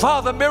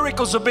 Father,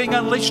 miracles are being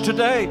unleashed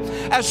today.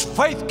 As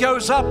faith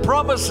goes up,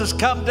 promises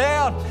come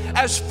down.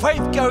 As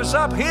faith goes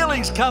up,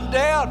 healings come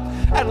down.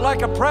 And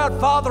like a proud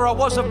father I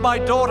was of my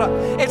daughter,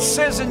 it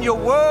says in your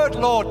word,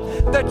 Lord,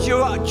 that you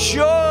are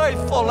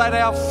joyful at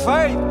our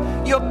faith.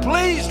 You're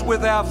pleased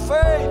with our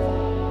faith.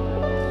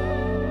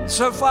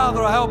 So,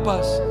 Father, help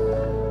us.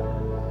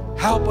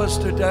 Help us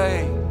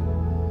today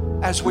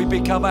as we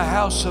become a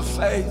house of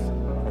faith,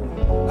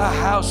 a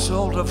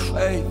household of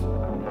faith.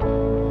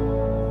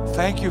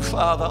 Thank you,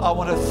 Father. I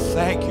want to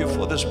thank you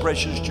for this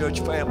precious church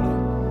family.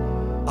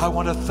 I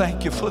want to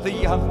thank you for the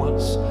young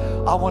ones.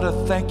 I want to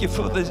thank you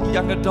for the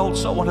young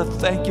adults. I want to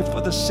thank you for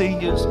the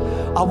seniors.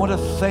 I want to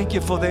thank you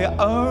for their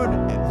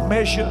own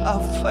measure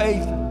of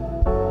faith.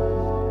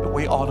 And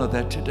we honor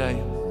that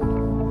today.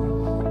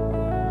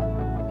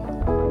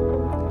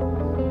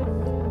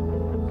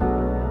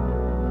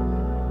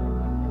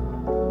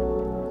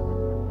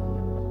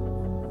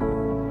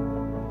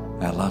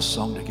 Our last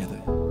song together.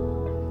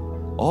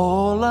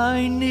 All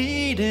I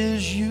need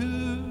is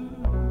you.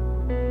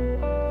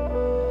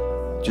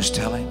 Just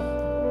tell him.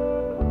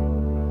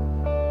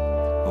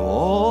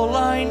 All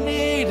I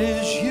need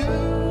is you.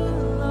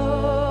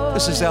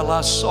 This is our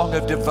last song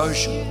of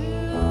devotion,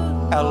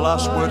 our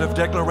last word of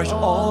declaration.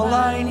 All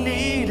I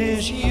need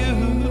is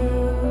you.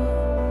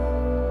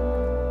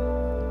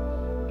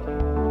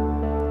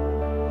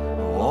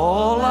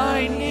 All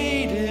I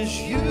need is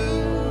you,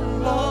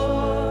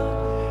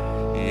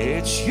 Lord.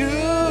 It's you,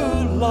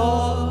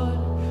 Lord.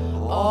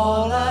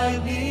 All I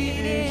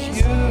need is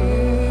you.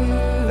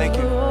 Thank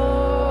you.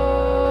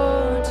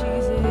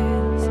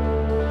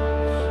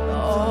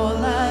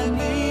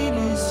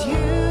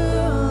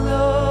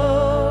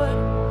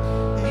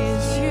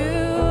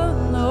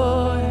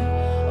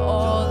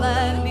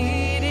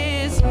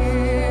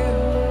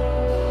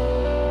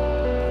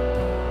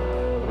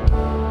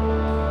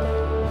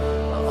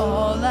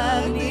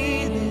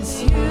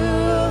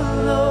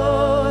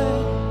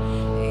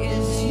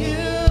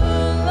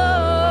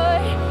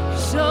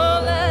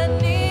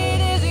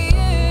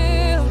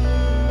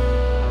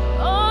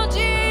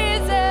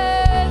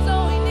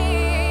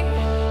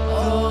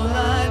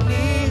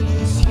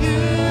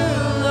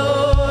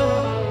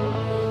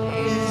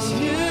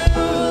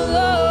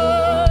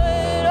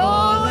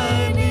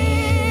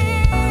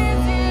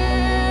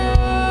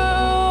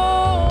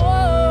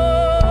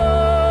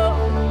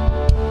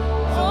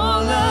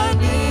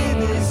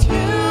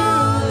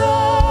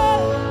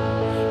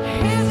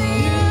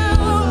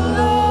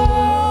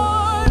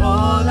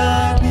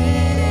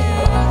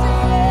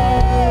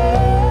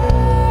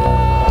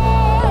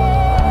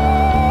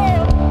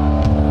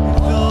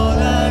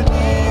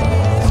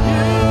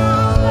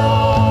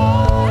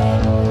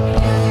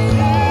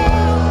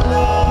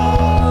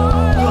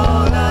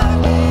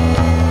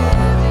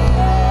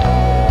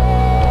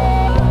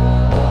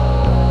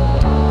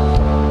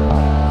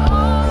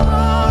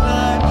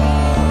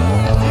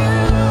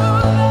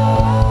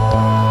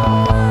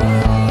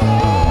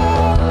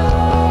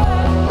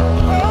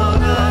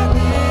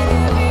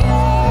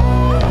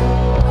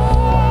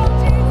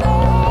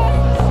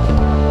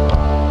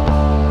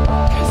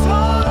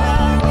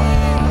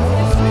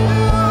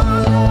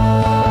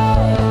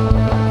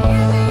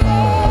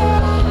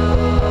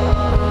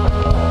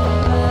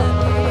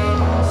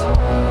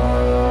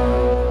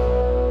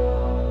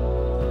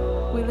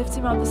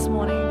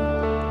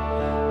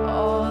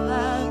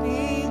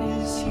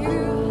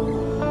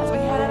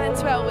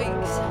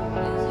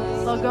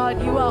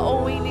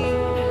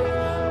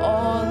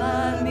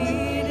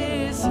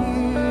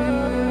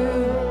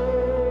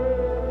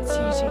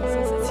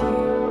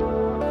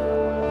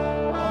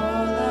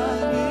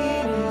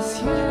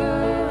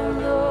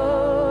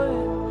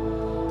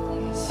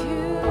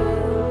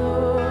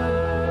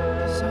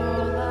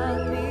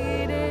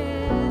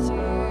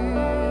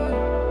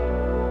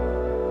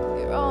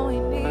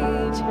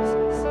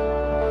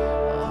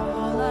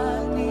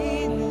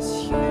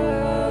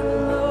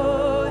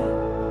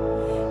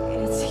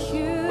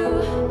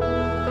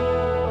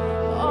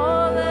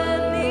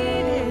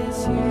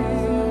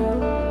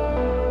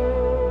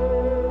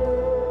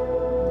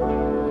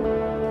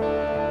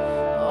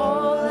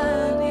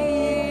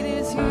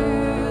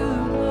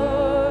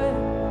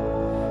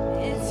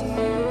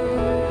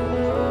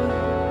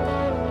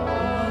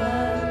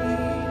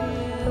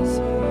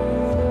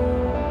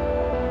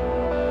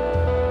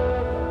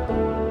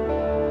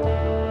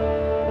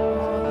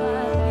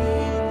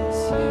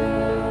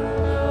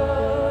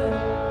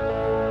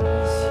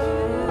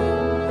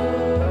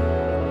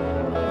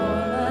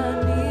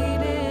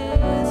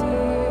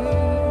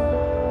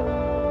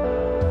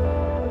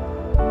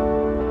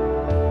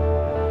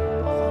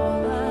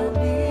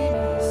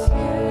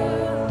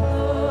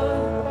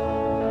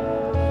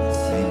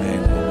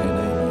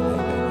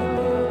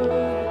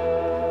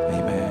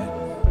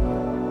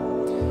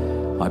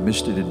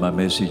 Missed it in my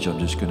message. I'm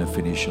just going to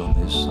finish on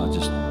this.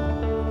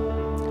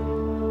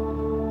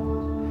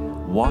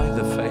 Why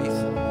the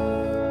faith?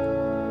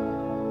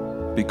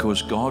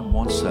 Because God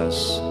wants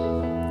us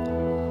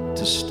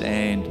to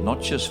stand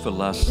not just for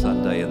last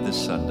Sunday and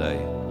this Sunday,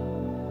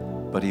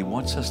 but He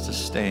wants us to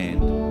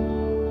stand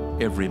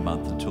every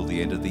month until the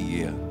end of the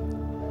year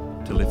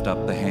to lift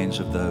up the hands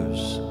of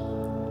those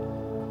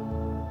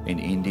in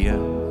India,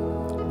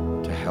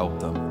 to help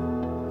them.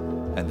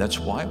 And that's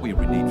why we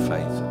need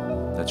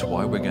faith. That's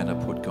why we're going to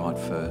put God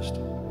first.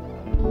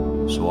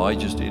 So I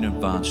just in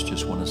advance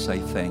just want to say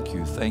thank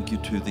you. Thank you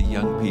to the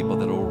young people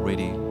that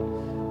already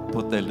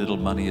put their little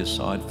money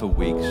aside for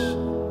weeks.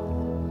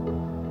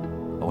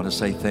 I want to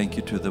say thank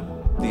you to the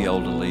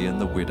elderly and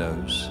the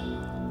widows.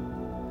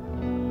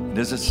 And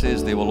as it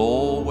says, there will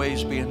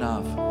always be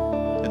enough.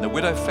 And the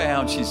widow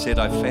found, she said,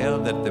 I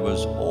found that there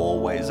was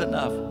always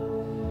enough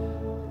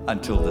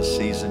until the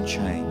season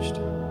changed.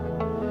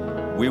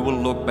 We will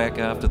look back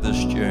after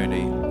this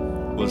journey.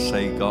 We'll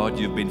say, God,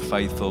 you've been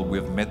faithful.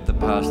 We've met the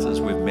pastors.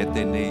 We've met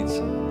their needs.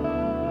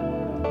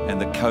 And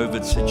the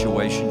COVID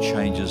situation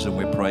changes, and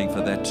we're praying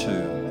for that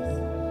too.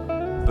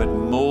 But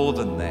more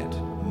than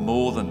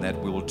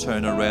that, we will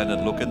turn around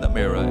and look in the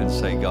mirror and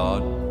say,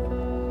 God,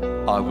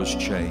 I was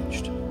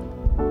changed.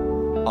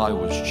 I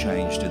was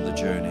changed in the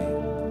journey.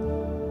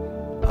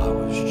 I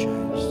was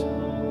changed.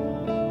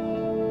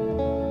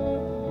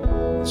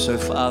 So,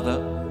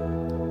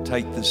 Father,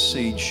 take the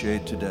seed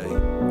shared today,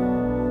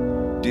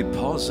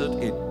 deposit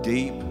it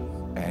deep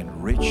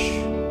and rich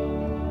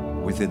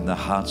within the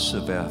hearts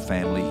of our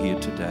family here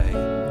today.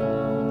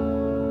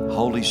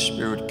 Holy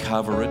Spirit,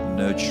 cover it,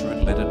 nurture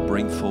it, let it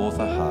bring forth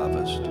a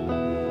harvest.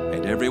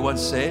 And everyone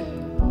said,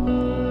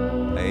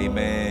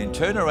 Amen.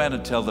 Turn around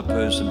and tell the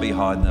person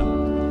behind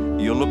them,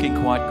 you're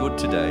looking quite good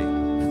today.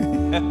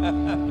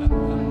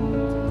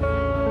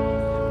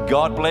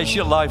 God bless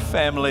your life,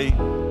 family.